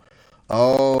now.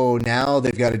 Oh, now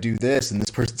they've got to do this, and this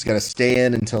person's got to stay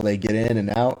in until they get in and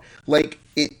out. Like,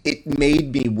 it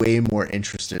made me way more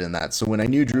interested in that. So when I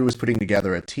knew Drew was putting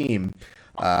together a team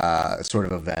sort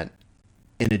of event,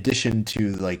 in addition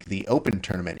to, like, the open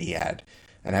tournament he had,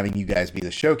 and having you guys be the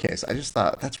showcase, I just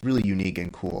thought that's really unique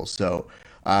and cool. So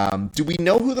do we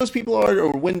know who those people are,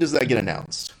 or when does that get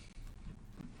announced?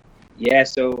 Yeah,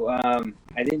 so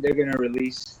I think they're going to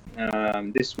release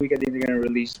this week. I think they're going to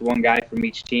release one guy from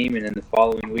each team, and then the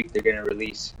following week they're going to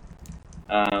release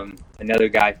another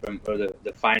guy or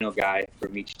the final guy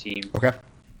from each team. Okay.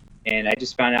 And I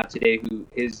just found out today who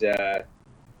his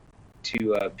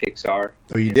 2 picks are.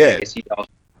 Oh, you did?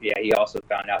 He also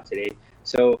found out today.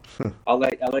 So I'll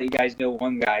let you guys know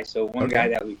one guy. So one guy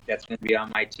that's going to be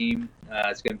on my team.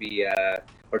 It's going to be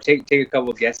or take a couple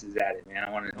of guesses at it, man. I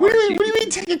want to. What do you mean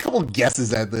take a couple of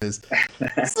guesses at this?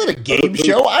 This isn't a game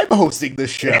show. I'm hosting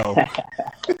this show.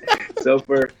 So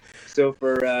for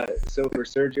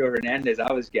Sergio Hernandez,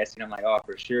 I was guessing. I'm like, oh,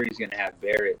 for sure he's going to have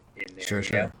Barrett in there.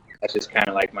 Sure. That's just kind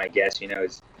of like my guess,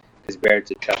 is because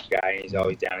Barrett's a tough guy and he's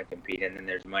always down to compete, and then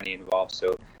there's money involved.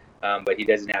 So. But he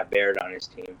doesn't have Barrett on his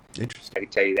team. Interesting. I can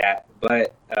tell you that.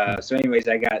 But so, anyways,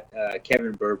 I got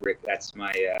Kevin Burbrick. That's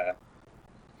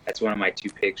one of my 2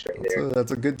 picks right there.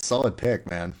 That's a good, solid pick,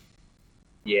 man.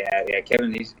 Yeah,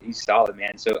 Kevin, he's solid,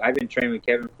 man. So I've been training with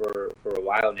Kevin for a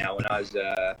while now. When I was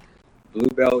blue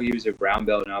belt, he was a brown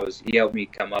belt, and he helped me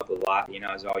come up a lot.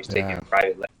 I was always taking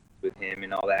private lessons with him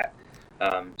and all that.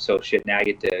 So now I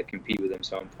get to compete with him.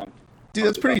 So I'm pumped. Dude,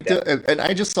 that's pretty dope. And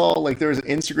I just saw, like, there was an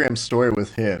Instagram story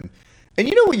with him, And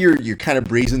you know what, you're kind of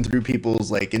breezing through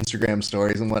people's like Instagram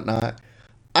stories and whatnot.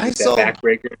 I With that saw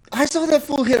backbreaker. I saw that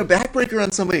fool hit a backbreaker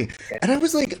on somebody, Yeah. and I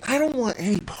was like, I don't want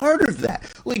any part of that.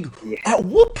 Like, Yeah. at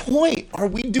what point are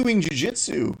we doing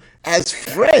jujitsu as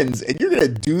friends, and you're gonna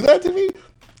do that to me,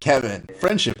 Kevin?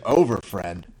 Friendship over,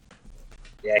 friend.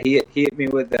 Yeah, he hit me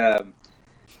with I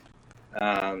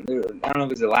don't know if it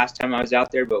was the last time I was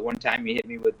out there, but one time he hit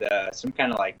me with some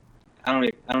kind of like I don't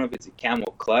know if it's a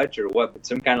camel clutch or what, but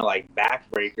some kind of like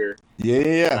backbreaker. Yeah,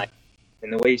 yeah, yeah. Like,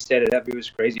 and the way he set it up, it was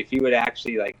crazy. If he would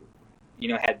actually like,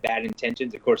 had bad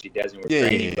intentions, of course he doesn't. We're Yeah,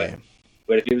 training, yeah, yeah.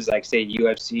 but if it was like say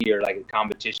UFC or like a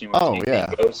competition where Oh, anything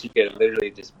yeah. goes, he could have literally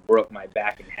just broke my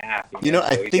back in half. You know,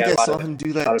 I So he's think got I a saw lot him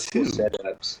do a lot that of cool too.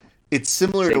 setups. It's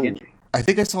similar Sick to. injury. I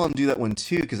think I saw him do that one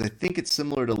too, because I think it's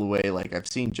similar to the way like I've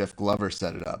seen Jeff Glover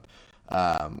set it up.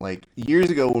 Like years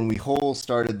ago when we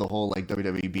started the whole like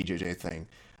WWE BJJ thing,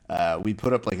 we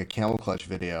put up like a camel clutch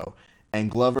video, and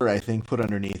Glover I think put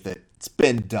underneath it, "It's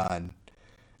been done."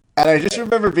 And I just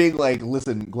remember being like,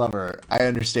 "Listen, Glover, I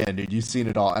understand, dude. You've seen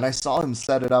it all." And I saw him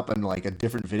set it up in like a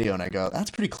different video, and I go,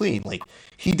 "That's pretty clean." Like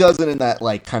he does it in that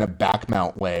like kind of back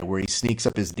mount way where he sneaks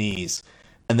up his knees,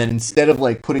 and then instead of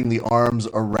like putting the arms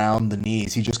around the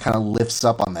knees, he just kind of lifts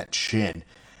up on that chin.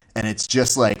 And it's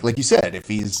just like you said, if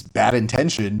he's bad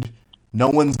intentioned, no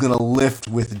one's gonna lift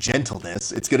with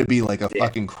gentleness. It's gonna be like a Yeah.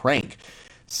 fucking crank.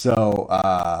 So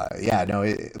yeah,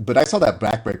 no. But I saw that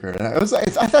backbreaker, and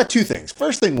I thought two things.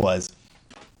 First thing was,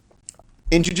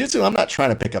 in jiu-jitsu, I'm not trying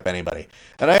to pick up anybody,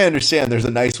 and I understand there's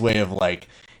a nice way of like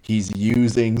he's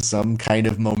using some kind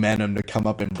of momentum to come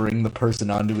up and bring the person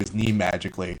onto his knee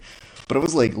magically. But it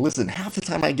was like, listen, half the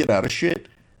time I get out of shit,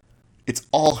 it's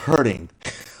all hurting.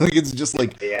 Like it's just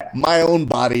like Yeah. my own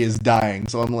body is dying.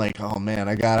 So I'm like, oh man,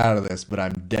 I got out of this, but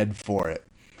I'm dead for it.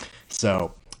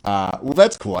 So, well,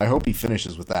 that's cool. I hope he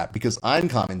finishes with that because I'm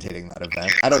commentating that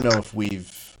event. I don't know if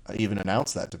we've even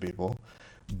announced that to people,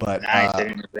 but Nice. I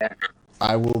didn't know that.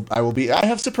 I will be. I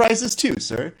have surprises too,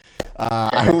 sir.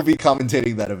 I will be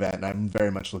commentating that event, and I'm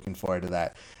very much looking forward to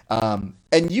that.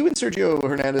 And you and Sergio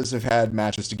Hernandez have had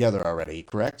matches together already,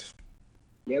 correct?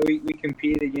 Yeah, we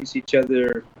competed against each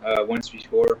other once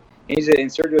before. And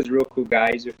Sergio's a real cool guy.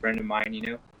 He's a friend of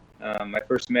mine, I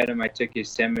first met him, I took his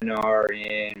seminar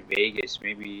in Vegas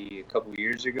maybe a couple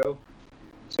years ago.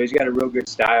 So he's got a real good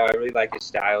style. I really like his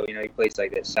style. He plays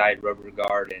like that side rubber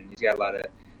guard, and he's got a lot of.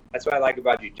 That's what I like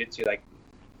about jiu-jitsu.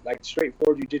 Like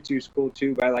straightforward jiu-jitsu is cool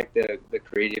too, but I like the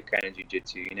creative kind of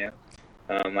jiu-jitsu.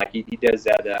 Like he does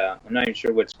that. I'm not even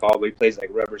sure what it's called, but he plays like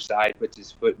rubber side, puts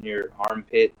his foot in your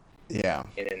armpit, Yeah.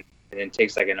 and then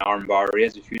takes like an arm bar. He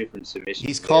has a few different submissions.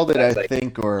 He's called it, That's I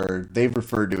think, or they've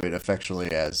referred to it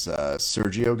affectionately as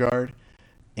Sergio Guard.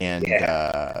 And,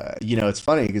 Yeah. it's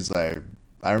funny because I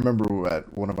remember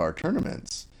at one of our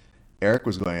tournaments, Eric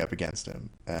was going up against him,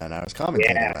 and I was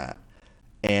commentating Yeah. that.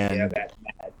 And Yeah, that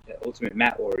Ultimate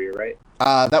Mat Warrior, right?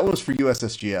 that was for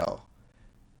USSGL.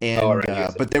 And, Oh, right,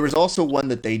 USSGL. but there was also one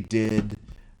that they did.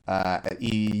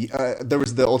 There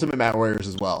was the Ultimate Mat Warriors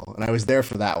as well, and I was there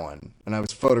for that one, and I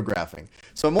was photographing.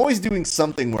 So I'm always doing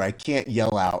something where I can't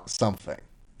yell out something,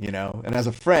 And as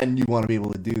a friend, you want to be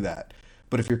able to do that.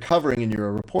 But if you're covering and you're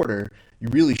a reporter, you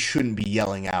really shouldn't be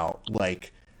yelling out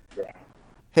like, Yeah.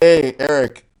 "Hey,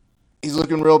 Eric, he's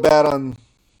looking real bad on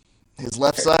his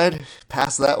left side.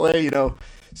 Pass that way,"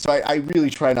 So I really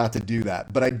try not to do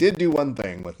that. But I did do one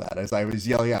thing with that, as I was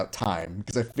yelling out time,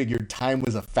 because I figured time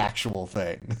was a factual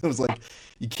thing. It was like,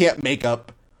 you can't make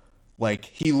up, like,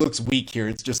 he looks weak here.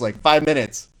 It's just like 5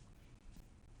 minutes.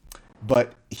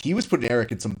 But he was putting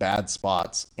Eric in some bad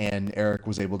spots, and Eric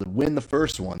was able to win the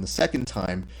first one. The second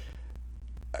time,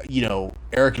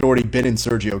 Eric had already been in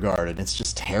Sergio Guard, and it's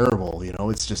just terrible.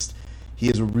 It's just, he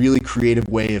has a really creative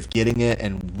way of getting it,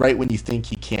 and right when you think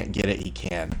he can't get it, he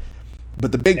can.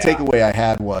 But the big takeaway I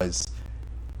had was,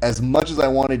 as much as I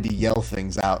wanted to yell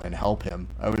things out and help him,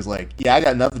 I was like, yeah, I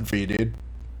got nothing for you, dude.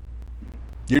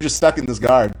 You're just stuck in this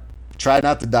guard. Try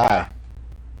not to die.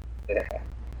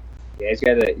 Yeah, he's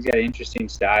got an interesting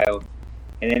style,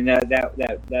 and then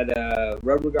that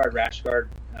rubber guard, rash guard.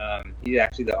 He's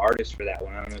actually the artist for that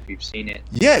one. I don't know if you've seen it.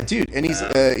 Yeah, dude, and he's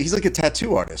like a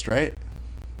tattoo artist, right?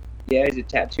 Yeah, he's a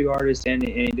tattoo artist, and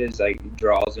he does like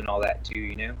draws and all that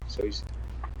too. So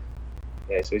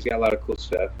he's got a lot of cool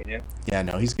stuff. Yeah,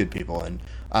 no, he's good people, and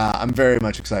I'm very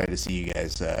much excited to see you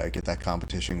guys get that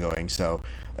competition going. So,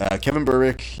 Kevin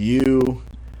Burbick, you.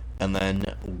 And then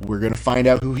we're going to find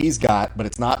out who he's got, but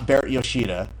it's not Barrett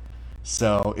Yoshida.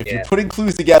 So if you're putting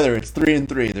clues together, it's 3 and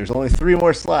 3. There's only 3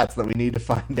 more slots that we need to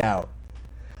find out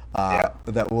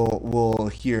that we'll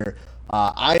hear.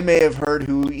 I may have heard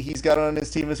who he's got on his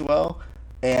team as well.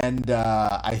 and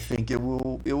I think it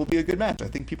will be a good match. I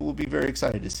think people will be very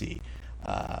excited to see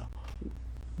uh,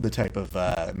 the type of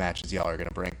matches y'all are going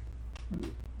to bring.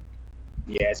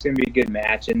 Yeah, it's gonna be a good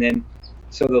match. And then,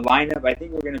 so the lineup, I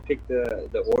think we're gonna pick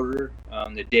the order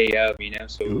the day of,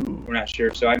 So Ooh. we're not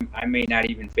sure. So I may not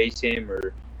even face him,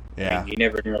 or I Yeah. mean, you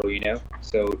never know.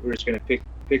 So we're just gonna pick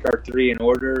our three in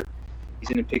order. He's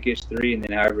gonna pick his three, and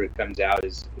then however it comes out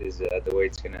is the way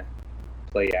it's gonna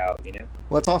play out.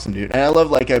 Well, that's awesome, dude. And I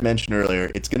love, like I mentioned earlier,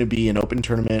 it's going to be an open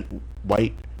tournament,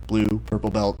 white, blue, purple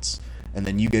belts, and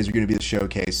then you guys are going to be the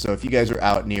showcase. So if you guys are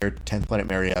out near 10th Planet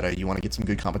Marietta, you want to get some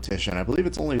good competition. I believe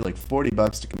it's only like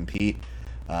 $40 to compete.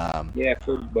 Um, Yeah,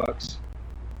 $40.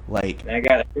 like, And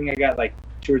I think I got like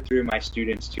two or three of my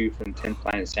students too from 10th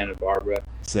Planet Santa Barbara.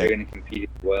 They're sick. gonna compete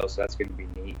as well, so that's gonna be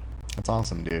neat. That's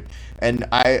awesome, dude. And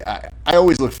I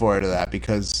always look forward to that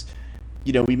because,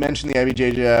 we mentioned the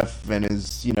IBJJF and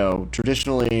is,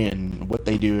 traditionally and what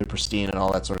they do at Pristine and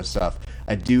all that sort of stuff.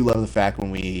 I do love the fact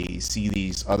when we see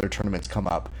these other tournaments come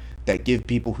up that give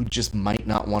people who just might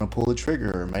not want to pull the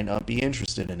trigger or might not be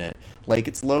interested in it. Like,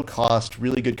 it's low cost,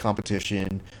 really good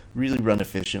competition, really run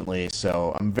efficiently.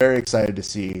 So I'm very excited to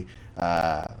see,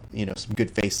 some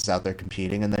good faces out there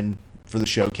competing. And then for the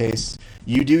showcase,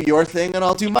 you do your thing and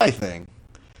I'll do my thing.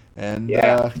 And,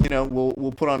 Yeah.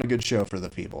 we'll put on a good show for the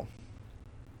people.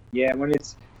 Yeah,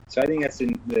 so I think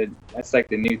that's like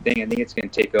the new thing. I think it's going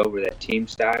to take over that team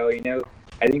style.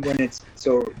 I think when it's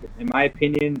so, in my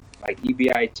opinion, like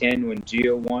EBI 10 when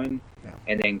Gio won, Yeah.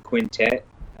 and then Quintet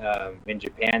in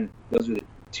Japan, those are the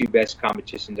two best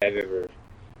competitions I've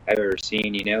ever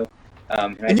seen. And I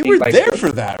And you think were like there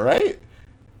for that, right?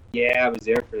 yeah, I was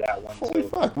there for that one. Holy So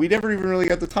fuck. We never even really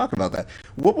got to talk about that.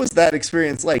 What was that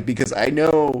experience like? Because I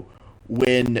know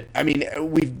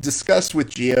we've discussed with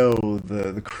Gio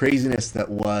the craziness that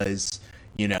was,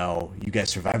 you guys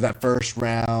survived that first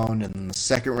round and then the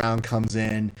second round comes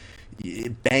in,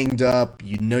 banged up,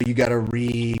 you got to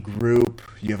regroup,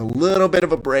 you have a little bit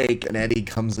of a break, and Eddie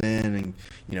comes in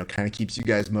and, kind of keeps you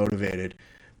guys motivated.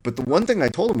 But the one thing I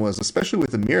told him was, especially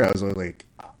with Amir, I was like,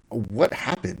 what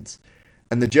happens?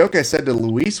 And the joke I said to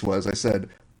Luis was, I said,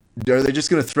 are they just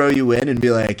going to throw you in and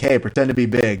be like, hey, pretend to be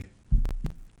big?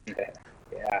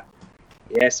 yeah,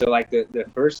 yeah. So like the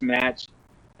first match,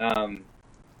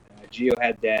 Gio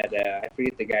had that I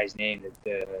forget the guy's name,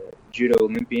 the judo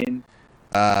Olympian.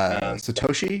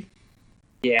 Satoshi?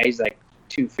 Yeah, he's like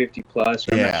 250 plus.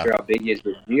 Or I'm Yeah. not sure how big he is,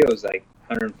 but Gio's like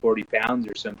 140 pounds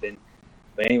or something.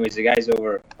 But anyways, the guy's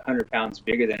over 100 pounds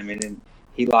bigger than him, and then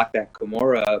he locked that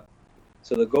Kimura up.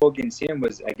 So the goal against him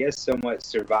was, I guess, somewhat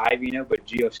survive, but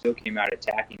Gio still came out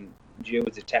attacking. Gio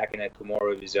was attacking a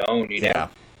Kimura of his own, Yeah.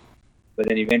 But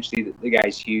then eventually the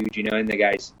guy's huge, and the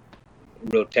guy's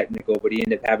real technical, but he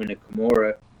ended up having a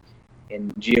Kimura,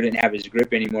 and Gio didn't have his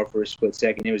grip anymore for a split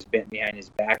second. It was bent behind his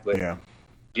back, but Yeah.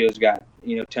 Gio's got,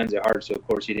 tons of heart, so of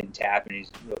course he didn't tap, and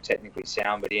he's real technically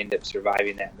sound, but he ended up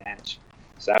surviving that match.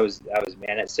 So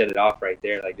man, that set it off right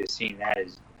there. Like, just seeing that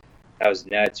was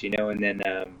nuts, and then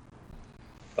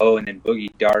and then Boogie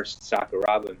Darce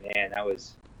Sakuraba, man, that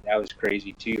was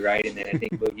crazy too, right? And then I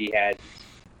think Boogie had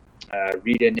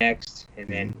Rita next, and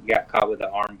then he got caught with the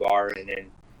arm bar, and then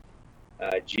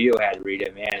Gio had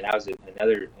Rita, man, that was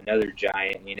another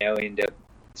giant, he ended up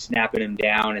snapping him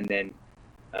down, and then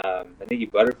I think he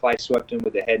butterfly swept him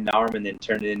with the head and arm, and then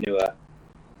turned it into a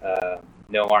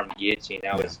no arm guillotine.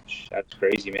 That's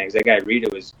crazy, man, because that guy Rita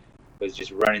was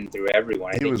just running through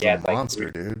everyone. I think was he had a monster,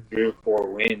 like dude. 3 or 4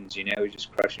 wins, he was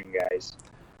just crushing guys.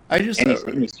 And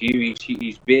he's huge.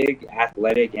 He's big,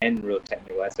 athletic, and real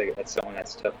technical. That's someone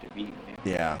that's tough to beat.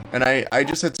 Yeah, and I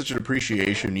just had such an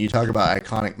appreciation. You talk about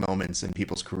iconic moments in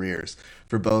people's careers.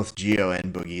 For both Gio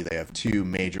and Boogie, they have 2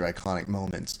 major iconic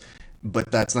moments.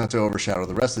 But that's not to overshadow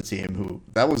the rest of the team, who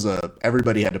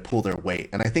everybody had to pull their weight.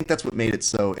 And I think that's what made it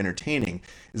so entertaining,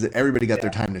 is that everybody got their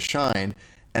time to shine.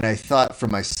 And I thought for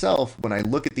myself, when I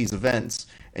look at these events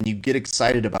and you get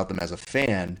excited about them as a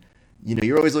fan,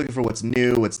 you're always looking for what's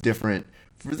new, what's different.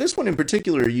 For this one in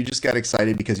particular, you just got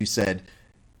excited because you said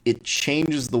it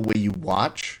changes the way you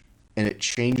watch and it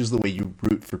changes the way you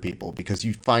root for people, because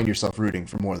you find yourself rooting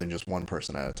for more than just one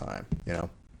person at a time,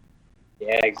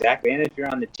 Yeah, exactly. And if you're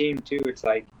on the team too, it's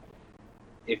like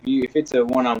if it's a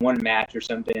one-on-one match or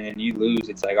something and you lose,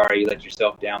 it's like, all right, you let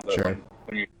yourself down. But Sure.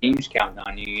 when your team's counting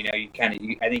on you, I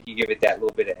think you give it that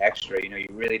little bit of extra. You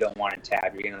really don't want to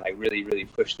tap. You're gonna like really, really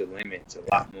push the limits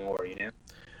a lot more.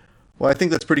 Well, I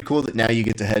think that's pretty cool that now you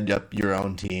get to head up your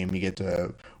own team. You get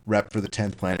to rep for the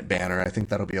 10th Planet banner. I think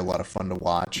that'll be a lot of fun to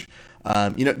watch.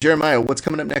 Jeremiah, what's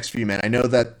coming up next for you, man? I know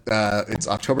that it's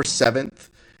October 7th.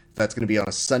 That's going to be on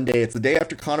a Sunday. It's the day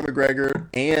after Conor McGregor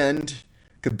and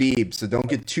Khabib, so don't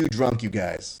get too drunk, you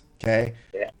guys. Okay?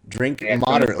 Yeah. Drink Yeah,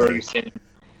 moderately.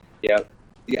 Yep.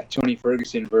 You got Tony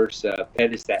Ferguson versus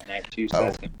Pettis that night too.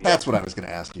 So that's what I was going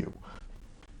to ask you.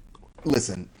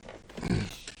 Listen,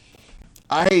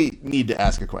 I need to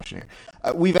ask a question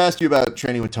here. We've asked you about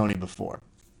training with Tony before,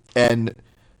 and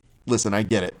listen, I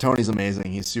get it. Tony's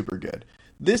amazing. He's super good.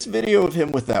 This video of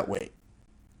him with that weight,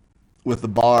 with the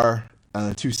bar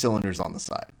and the 2 cylinders on the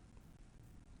side.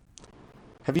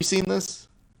 Have you seen this?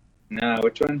 No,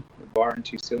 which one? The bar and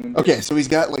 2 cylinders? Okay, so he's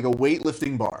got like a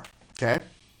weightlifting bar, okay?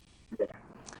 Yeah.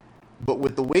 But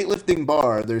with the weightlifting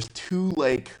bar, there's 2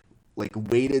 like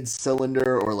weighted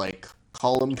cylinder or like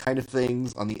column kind of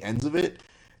things on the ends of it,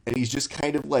 and he's just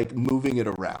kind of like moving it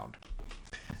around.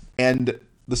 And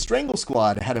the Strangle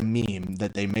Squad had a meme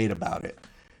that they made about it,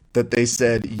 that they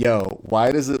said, yo,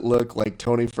 why does it look like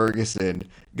Tony Ferguson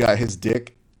got his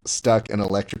dick stuck in an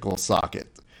electrical socket?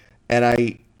 And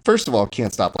I, first of all,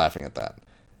 can't stop laughing at that.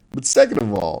 But second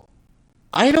of all,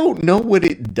 I don't know what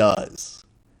it does.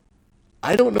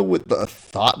 I don't know what the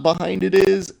thought behind it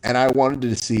is, and I wanted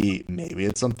to see, maybe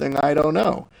it's something I don't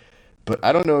know. But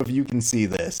I don't know if you can see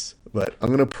this, but I'm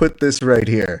going to put this right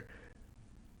here.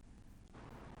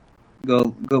 Go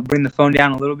bring the phone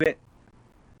down a little bit.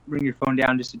 Bring your phone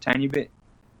down just a tiny bit.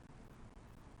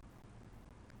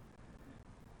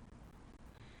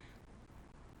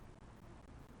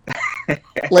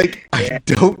 Like, I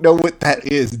don't know what that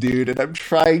is, dude, and I'm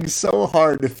trying so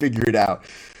hard to figure it out.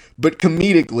 But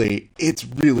comedically, it's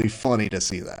really funny to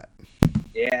see that.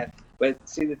 Yeah, but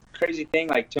see the crazy thing,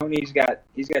 like Tony's got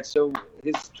so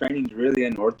his training's really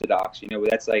unorthodox. You know,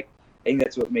 that's like I think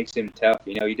that's what makes him tough.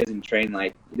 You know, he doesn't train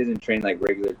like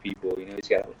regular people. You know, he's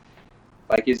got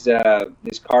like his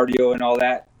cardio and all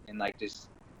that, and like just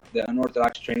the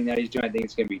unorthodox training that he's doing. I think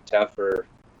it's gonna be tough for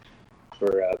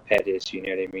Pettis, you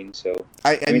know what I mean? So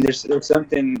I mean,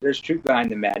 there's truth behind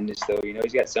the madness, though. You know,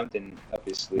 he's got something up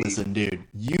his sleeve. Listen, dude,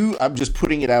 I'm just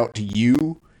putting it out to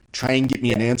you. Try and get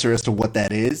me an answer as to what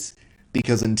that is,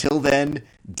 because until then,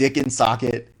 dick in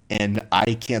socket, and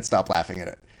I can't stop laughing at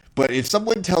it. But if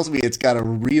someone tells me it's got a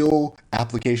real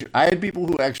application, I had people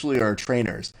who actually are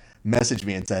trainers message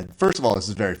me and said, first of all, this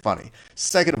is very funny.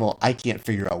 Second of all, I can't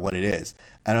figure out what it is.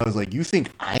 And I was like, you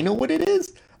think I know what it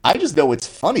is? I just know it's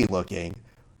funny looking.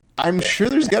 I'm sure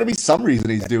there's got to be some reason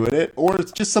he's doing it, or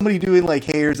it's just somebody doing like,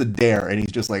 hey, here's a dare, and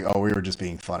he's just like, oh, we were just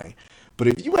being funny. But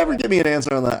if you ever give me an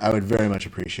answer on that, I would very much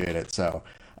appreciate it. So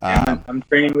I'm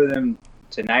training with him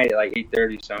tonight at like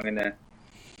 8:30, so I'm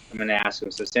gonna ask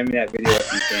him. So send me that video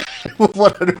if you can. We'll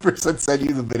 100% send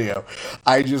you the video.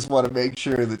 I just want to make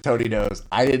sure that Tony knows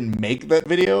I didn't make that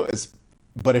video,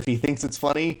 but if he thinks it's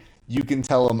funny, you can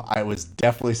tell him I was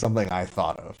definitely something I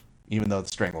thought of, even though the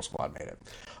Strangle Squad made it.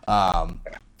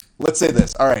 Let's say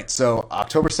this. All right, so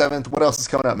October 7th, what else is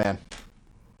coming up, man?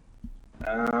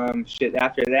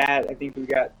 After that, I think we've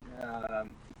got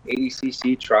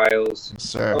ADCC trials.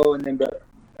 Sir. Oh, and then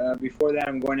before that,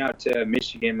 I'm going out to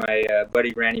Michigan. My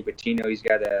buddy Randy Bettino, he's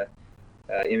got a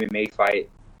MMA fight,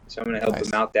 so I'm going to help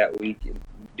him out that week and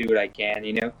do what I can,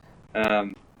 you know.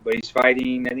 But he's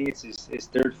fighting, I think it's his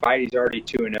third fight. He's already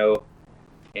 2-0,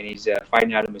 and he's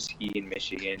fighting out of Muskegon,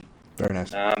 Michigan. Very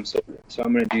nice. So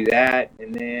I'm going to do that,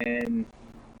 and then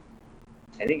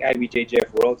I think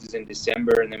IBJJF Worlds is in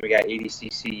December, and then we got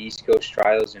ADCC East Coast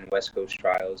Trials and West Coast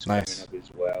Trials coming up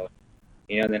as well.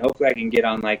 You know, and then hopefully I can get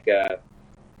on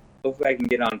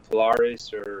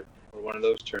Polaris or one of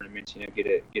those tournaments. You know, get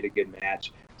a good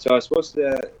match. So I was supposed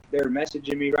to. They were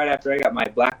messaging me right after I got my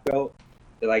black belt.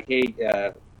 They're like, hey,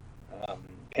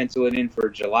 pencil it in for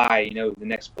July. You know, the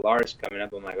next Polaris coming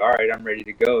up. I'm like, all right, I'm ready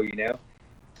to go. You know,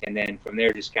 and then from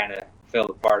there just kind of fell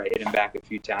apart. I hit them back a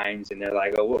few times, and they're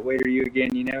like, oh, what weight are you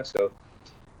again? You know, so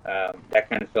that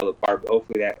kind of fell apart. But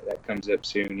hopefully that comes up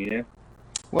soon. You know.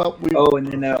 Well, and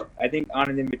then I think on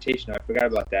an invitational. I forgot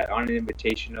about that. On an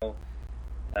invitational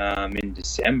in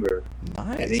December.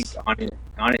 Nice. I think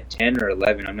on it 10 or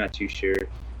 11. I'm not too sure.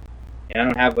 And I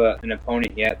don't have an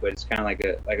opponent yet, but it's kind of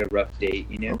like a rough date,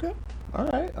 you know. Okay. All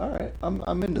right.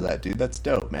 I'm into that, dude. That's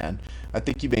dope, man. I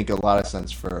think you make a lot of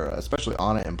sense for especially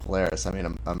Onnit and Polaris. I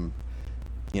mean, I'm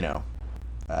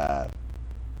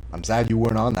sad you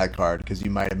weren't on that card because you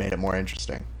might have made it more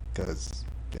interesting. Because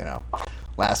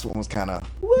last one was kind of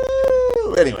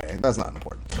woo. Anyway, that's not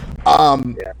important.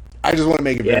 I just want to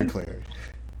make it very clear.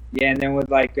 Yeah, and then with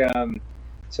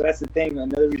so that's the thing.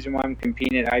 Another reason why I'm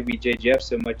competing at IBJJF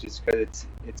so much is because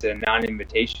it's a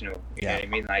non-invitational. You know what I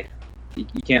mean? Like you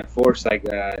can't force like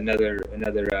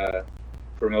another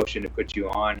promotion to put you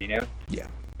on. You know? Yeah.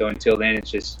 So until then, it's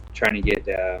just trying to get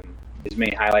as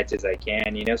many highlights as I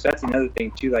can. So that's another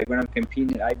thing too. Like when I'm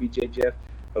competing at IBJJF,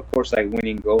 of course, like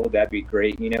winning gold, that'd be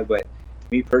great. But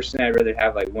me personally, I'd rather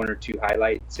have like 1 or 2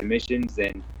 highlight submissions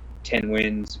than 10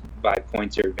 wins by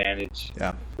points or advantage.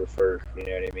 Yeah. For you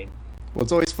know what I mean? Well,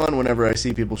 it's always fun whenever I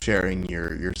see people sharing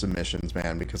your submissions,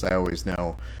 man, because I always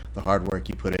know the hard work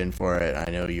you put in for it. I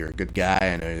know you're a good guy.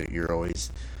 I know that you're always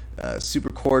super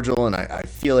cordial, and I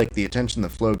feel like the attention that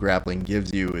Flow Grappling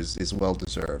gives you is well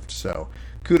deserved. So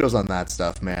kudos on that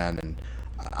stuff, man. And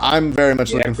I'm very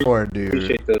much looking forward to...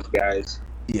 Appreciate those guys.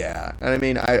 Yeah, and I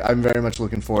mean, I'm very much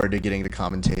looking forward to getting to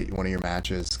commentate one of your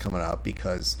matches coming up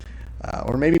because...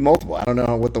 or maybe multiple. I don't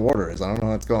know what the order is. I don't know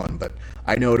how it's going, but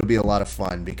I know it'll be a lot of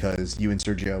fun because you and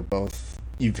Sergio both,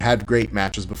 you've had great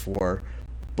matches before,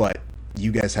 but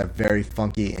you guys have very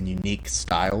funky and unique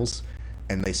styles,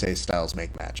 and they say styles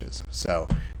make matches. So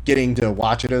getting to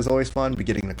watch it is always fun, but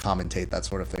getting to commentate that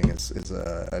sort of thing is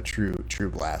a true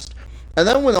blast. And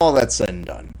then when all that's said and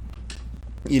done,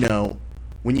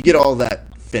 when you get all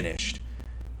that finished,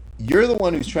 you're the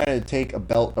one who's trying to take a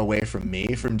belt away from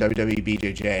me, from WWE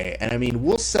BJJ, and I mean,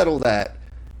 we'll settle that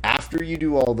after you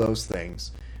do all those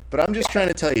things. But I'm just trying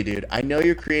to tell you, dude, I know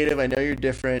you're creative, I know you're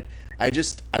different. I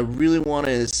really want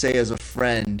to say as a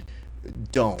friend,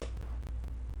 don't.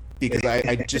 Because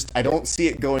I don't see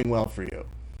it going well for you.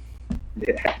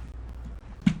 Yeah.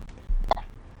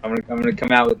 I'm gonna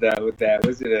come out with that.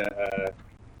 Was it a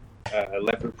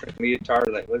leopard print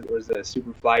leotard? Like, was it a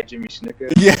Superfly Jimmy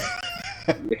Snuka? Yeah.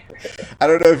 I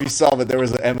don't know if you saw, but there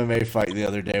was an MMA fight the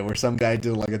other day where some guy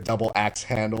did like a double axe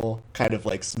handle kind of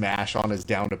like smash on his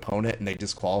downed opponent, and they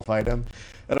disqualified him.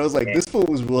 And I was like, this fool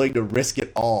was willing to risk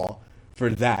it all for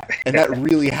that, and that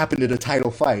really happened in a title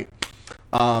fight.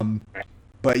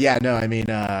 But yeah, no, I mean,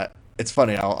 it's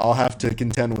funny. I'll have to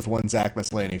contend with one Zach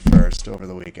Maslany first over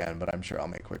the weekend, but I'm sure I'll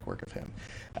make quick work of him.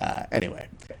 Anyway,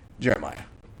 Jeremiah,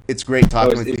 it's great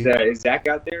talking with you. Is Zach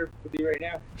out there with you right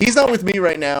now? He's not with me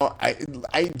right now.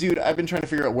 Dude, I've been trying to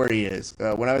figure out where he is.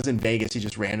 When I was in Vegas, he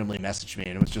just randomly messaged me,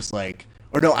 and it was just like,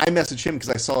 or no, I messaged him because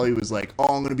I saw he was like,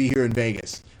 oh, I'm going to be here in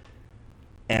Vegas.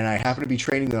 And I happened to be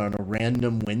training there on a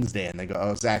random Wednesday, and they go,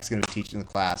 oh, Zach's going to be teaching the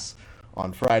class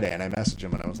on Friday. And I messaged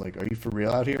him, and I was like, are you for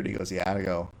real out here? And he goes, yeah. And I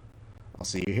go, I'll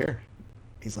see you here.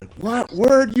 He's like, what?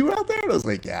 Word? You out there? And I was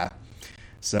like, yeah.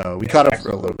 So we caught up for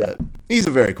a little bit. He's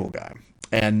a very cool guy.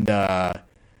 And, I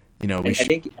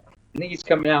think he's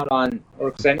coming out on,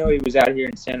 or because I know he was out here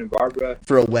in Santa Barbara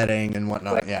for a wedding and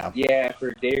whatnot. Yeah, for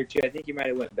a day or two. I think he might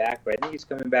have went back, but I think he's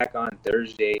coming back on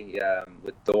Thursday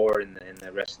with Thor and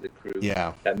the rest of the crew.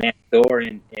 Yeah, that man Thor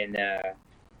and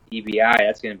EBI.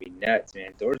 That's gonna be nuts,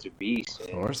 man. Thor's a beast.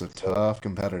 Man. Thor's a tough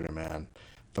competitor, man.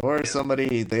 Thor is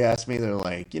somebody. They asked me. They're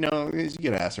like, you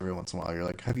get asked every once in a while. You're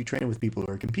like, have you trained with people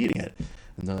who are competing it?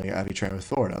 And they're like, have you trained with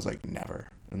Thor? And I was like, never.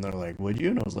 And they're like, would you?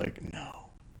 And I was like, no.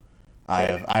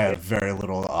 I have very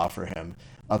little to offer him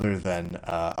other than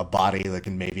a body that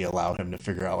can maybe allow him to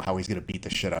figure out how he's going to beat the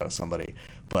shit out of somebody.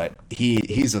 But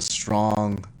he's a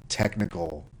strong,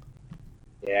 technical,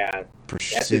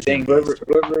 precision. That's the thing.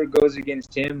 Whoever goes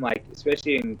against him, like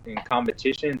especially in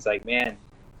competitions, like man,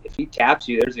 if he taps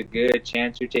you, there's a good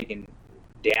chance you're taking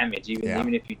damage,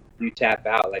 even if you tap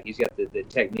out. Like he's got the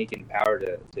technique and power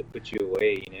to put you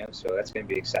away, so that's going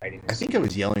to be exciting. I think I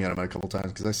was yelling at him a couple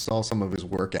times because I saw some of his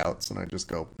workouts and I just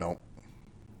go, nope.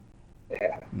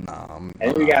 Yeah. Nah.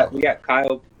 And we got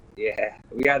Kyle. Yeah,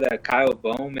 we got Kyle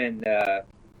Bohm and the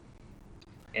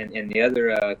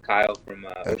other Kyle from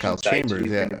Kyle Chambers.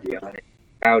 Yeah.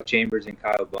 Kyle Chambers and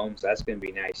Kyle Bohm. So that's going to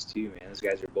be nice too, man. Those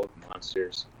guys are both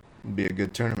monsters. It'll be a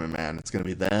good tournament, man. It's going to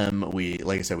be them.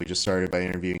 Like I said, we just started by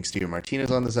interviewing Steven Martinez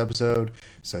on this episode.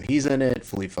 So he's in it.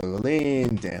 Felipe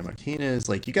Fogolin, Dan Martinez.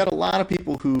 Like, you got a lot of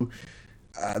people who...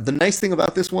 the nice thing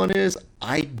about this one is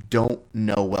I don't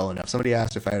know well enough. Somebody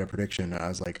asked if I had a prediction, and I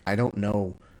was like, I don't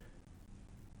know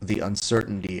the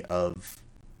uncertainty of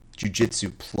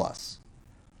Jiu-Jitsu Plus.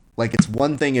 Like, it's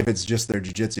one thing if it's just their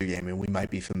Jiu-Jitsu game, and we might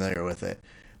be familiar with it.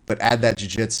 But add that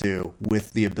jiu-jitsu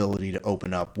with the ability to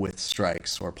open up with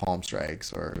strikes or palm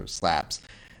strikes or slaps.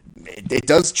 It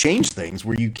does change things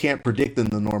where you can't predict them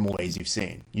the normal ways you've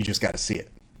seen. You just got to see it.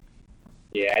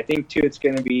 Yeah, I think too. It's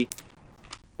going to be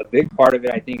a big part of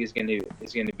it. I think is going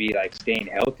to be like staying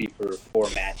healthy for 4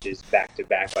 matches back to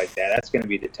back like that. That's going to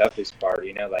be the toughest part.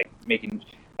 Like making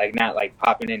not like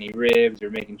popping any ribs or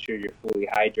making sure you're fully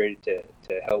hydrated to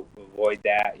help avoid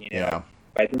that. Yeah.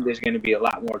 But I think there's going to be a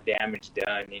lot more damage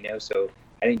done, So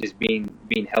I think just being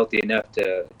healthy enough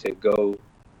to go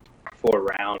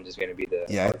 4 rounds is going to be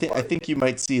the I think you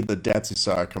might see the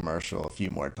Datsusara commercial a few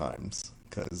more times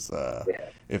because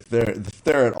if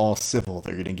they're at all civil,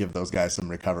 they're going to give those guys some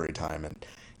recovery time. And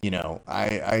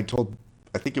I told,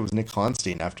 I think it was Nick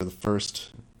Honstein after the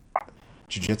first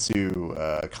jiu-jitsu,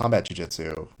 combat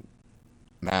jiu-jitsu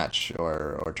match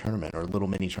or tournament or little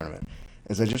mini tournament.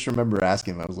 As I just remember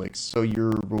asking him, I was like, so your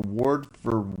reward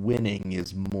for winning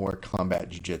is more combat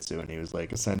jiu-jitsu? And he was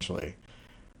like, essentially.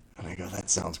 And I go, that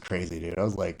sounds crazy, dude. I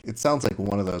was like, it sounds like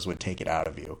one of those would take it out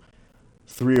of you.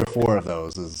 3 or 4 of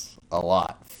those is a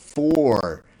lot.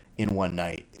 4 in one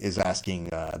night is asking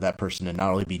that person to not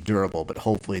only be durable, but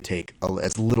hopefully take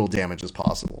as little damage as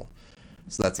possible.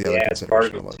 So that's the other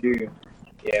consideration. Part of it too.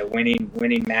 Yeah,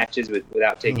 winning matches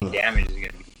without taking damage is going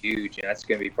to be huge, and that's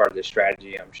going to be part of the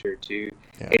strategy, I'm sure too.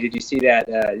 Yeah. Hey, did you see that?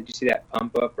 Did you see that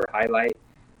pump up or highlight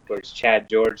where it's Chad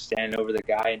George standing over the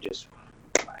guy and just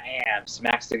bam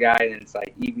smacks the guy, and it's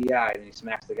like EBI, and he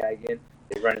smacks the guy again.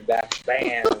 They run it back,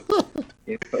 bam.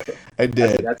 I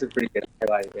did. That's a pretty good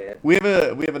highlight, man. We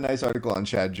have a nice article on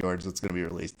Chad George that's going to be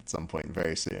released at some point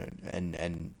very soon,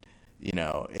 and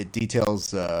it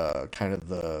details kind of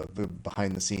the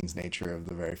behind the scenes nature of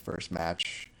the very first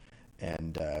match,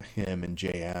 and him and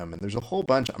JM, and there's a whole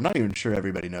bunch. I'm not even sure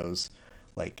everybody knows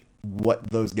like what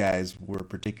those guys were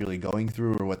particularly going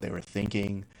through or what they were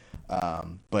thinking,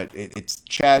 but it's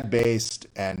Chad based,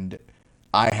 and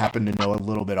I happen to know a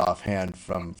little bit offhand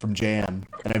from JM,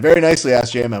 and I very nicely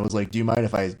asked JM. I was like, "Do you mind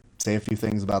if I say a few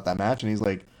things about that match?" And he's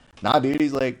like, "Nah, dude."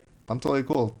 He's like, "I'm totally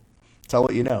cool. Tell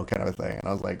what you know," kind of a thing. And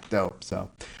I was like, "Dope."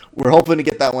 So we're hoping to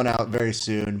get that one out very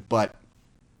soon. But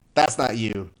that's not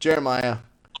you, Jeremiah.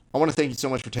 I want to thank you so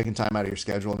much for taking time out of your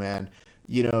schedule, man.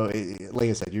 Like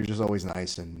I said, you're just always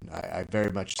nice, and I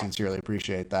very much sincerely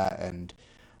appreciate that. And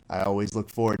I always look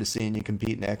forward to seeing you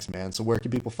compete next, man. So where can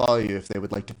people follow you if they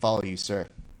would like to follow you, sir?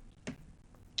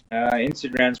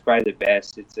 Instagram's probably the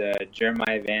best. It's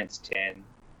Jeremiah Vance 10.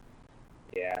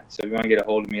 Yeah, so if you want to get a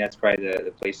hold of me, that's probably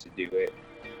the place to do it.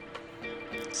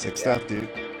 Sick stuff, dude.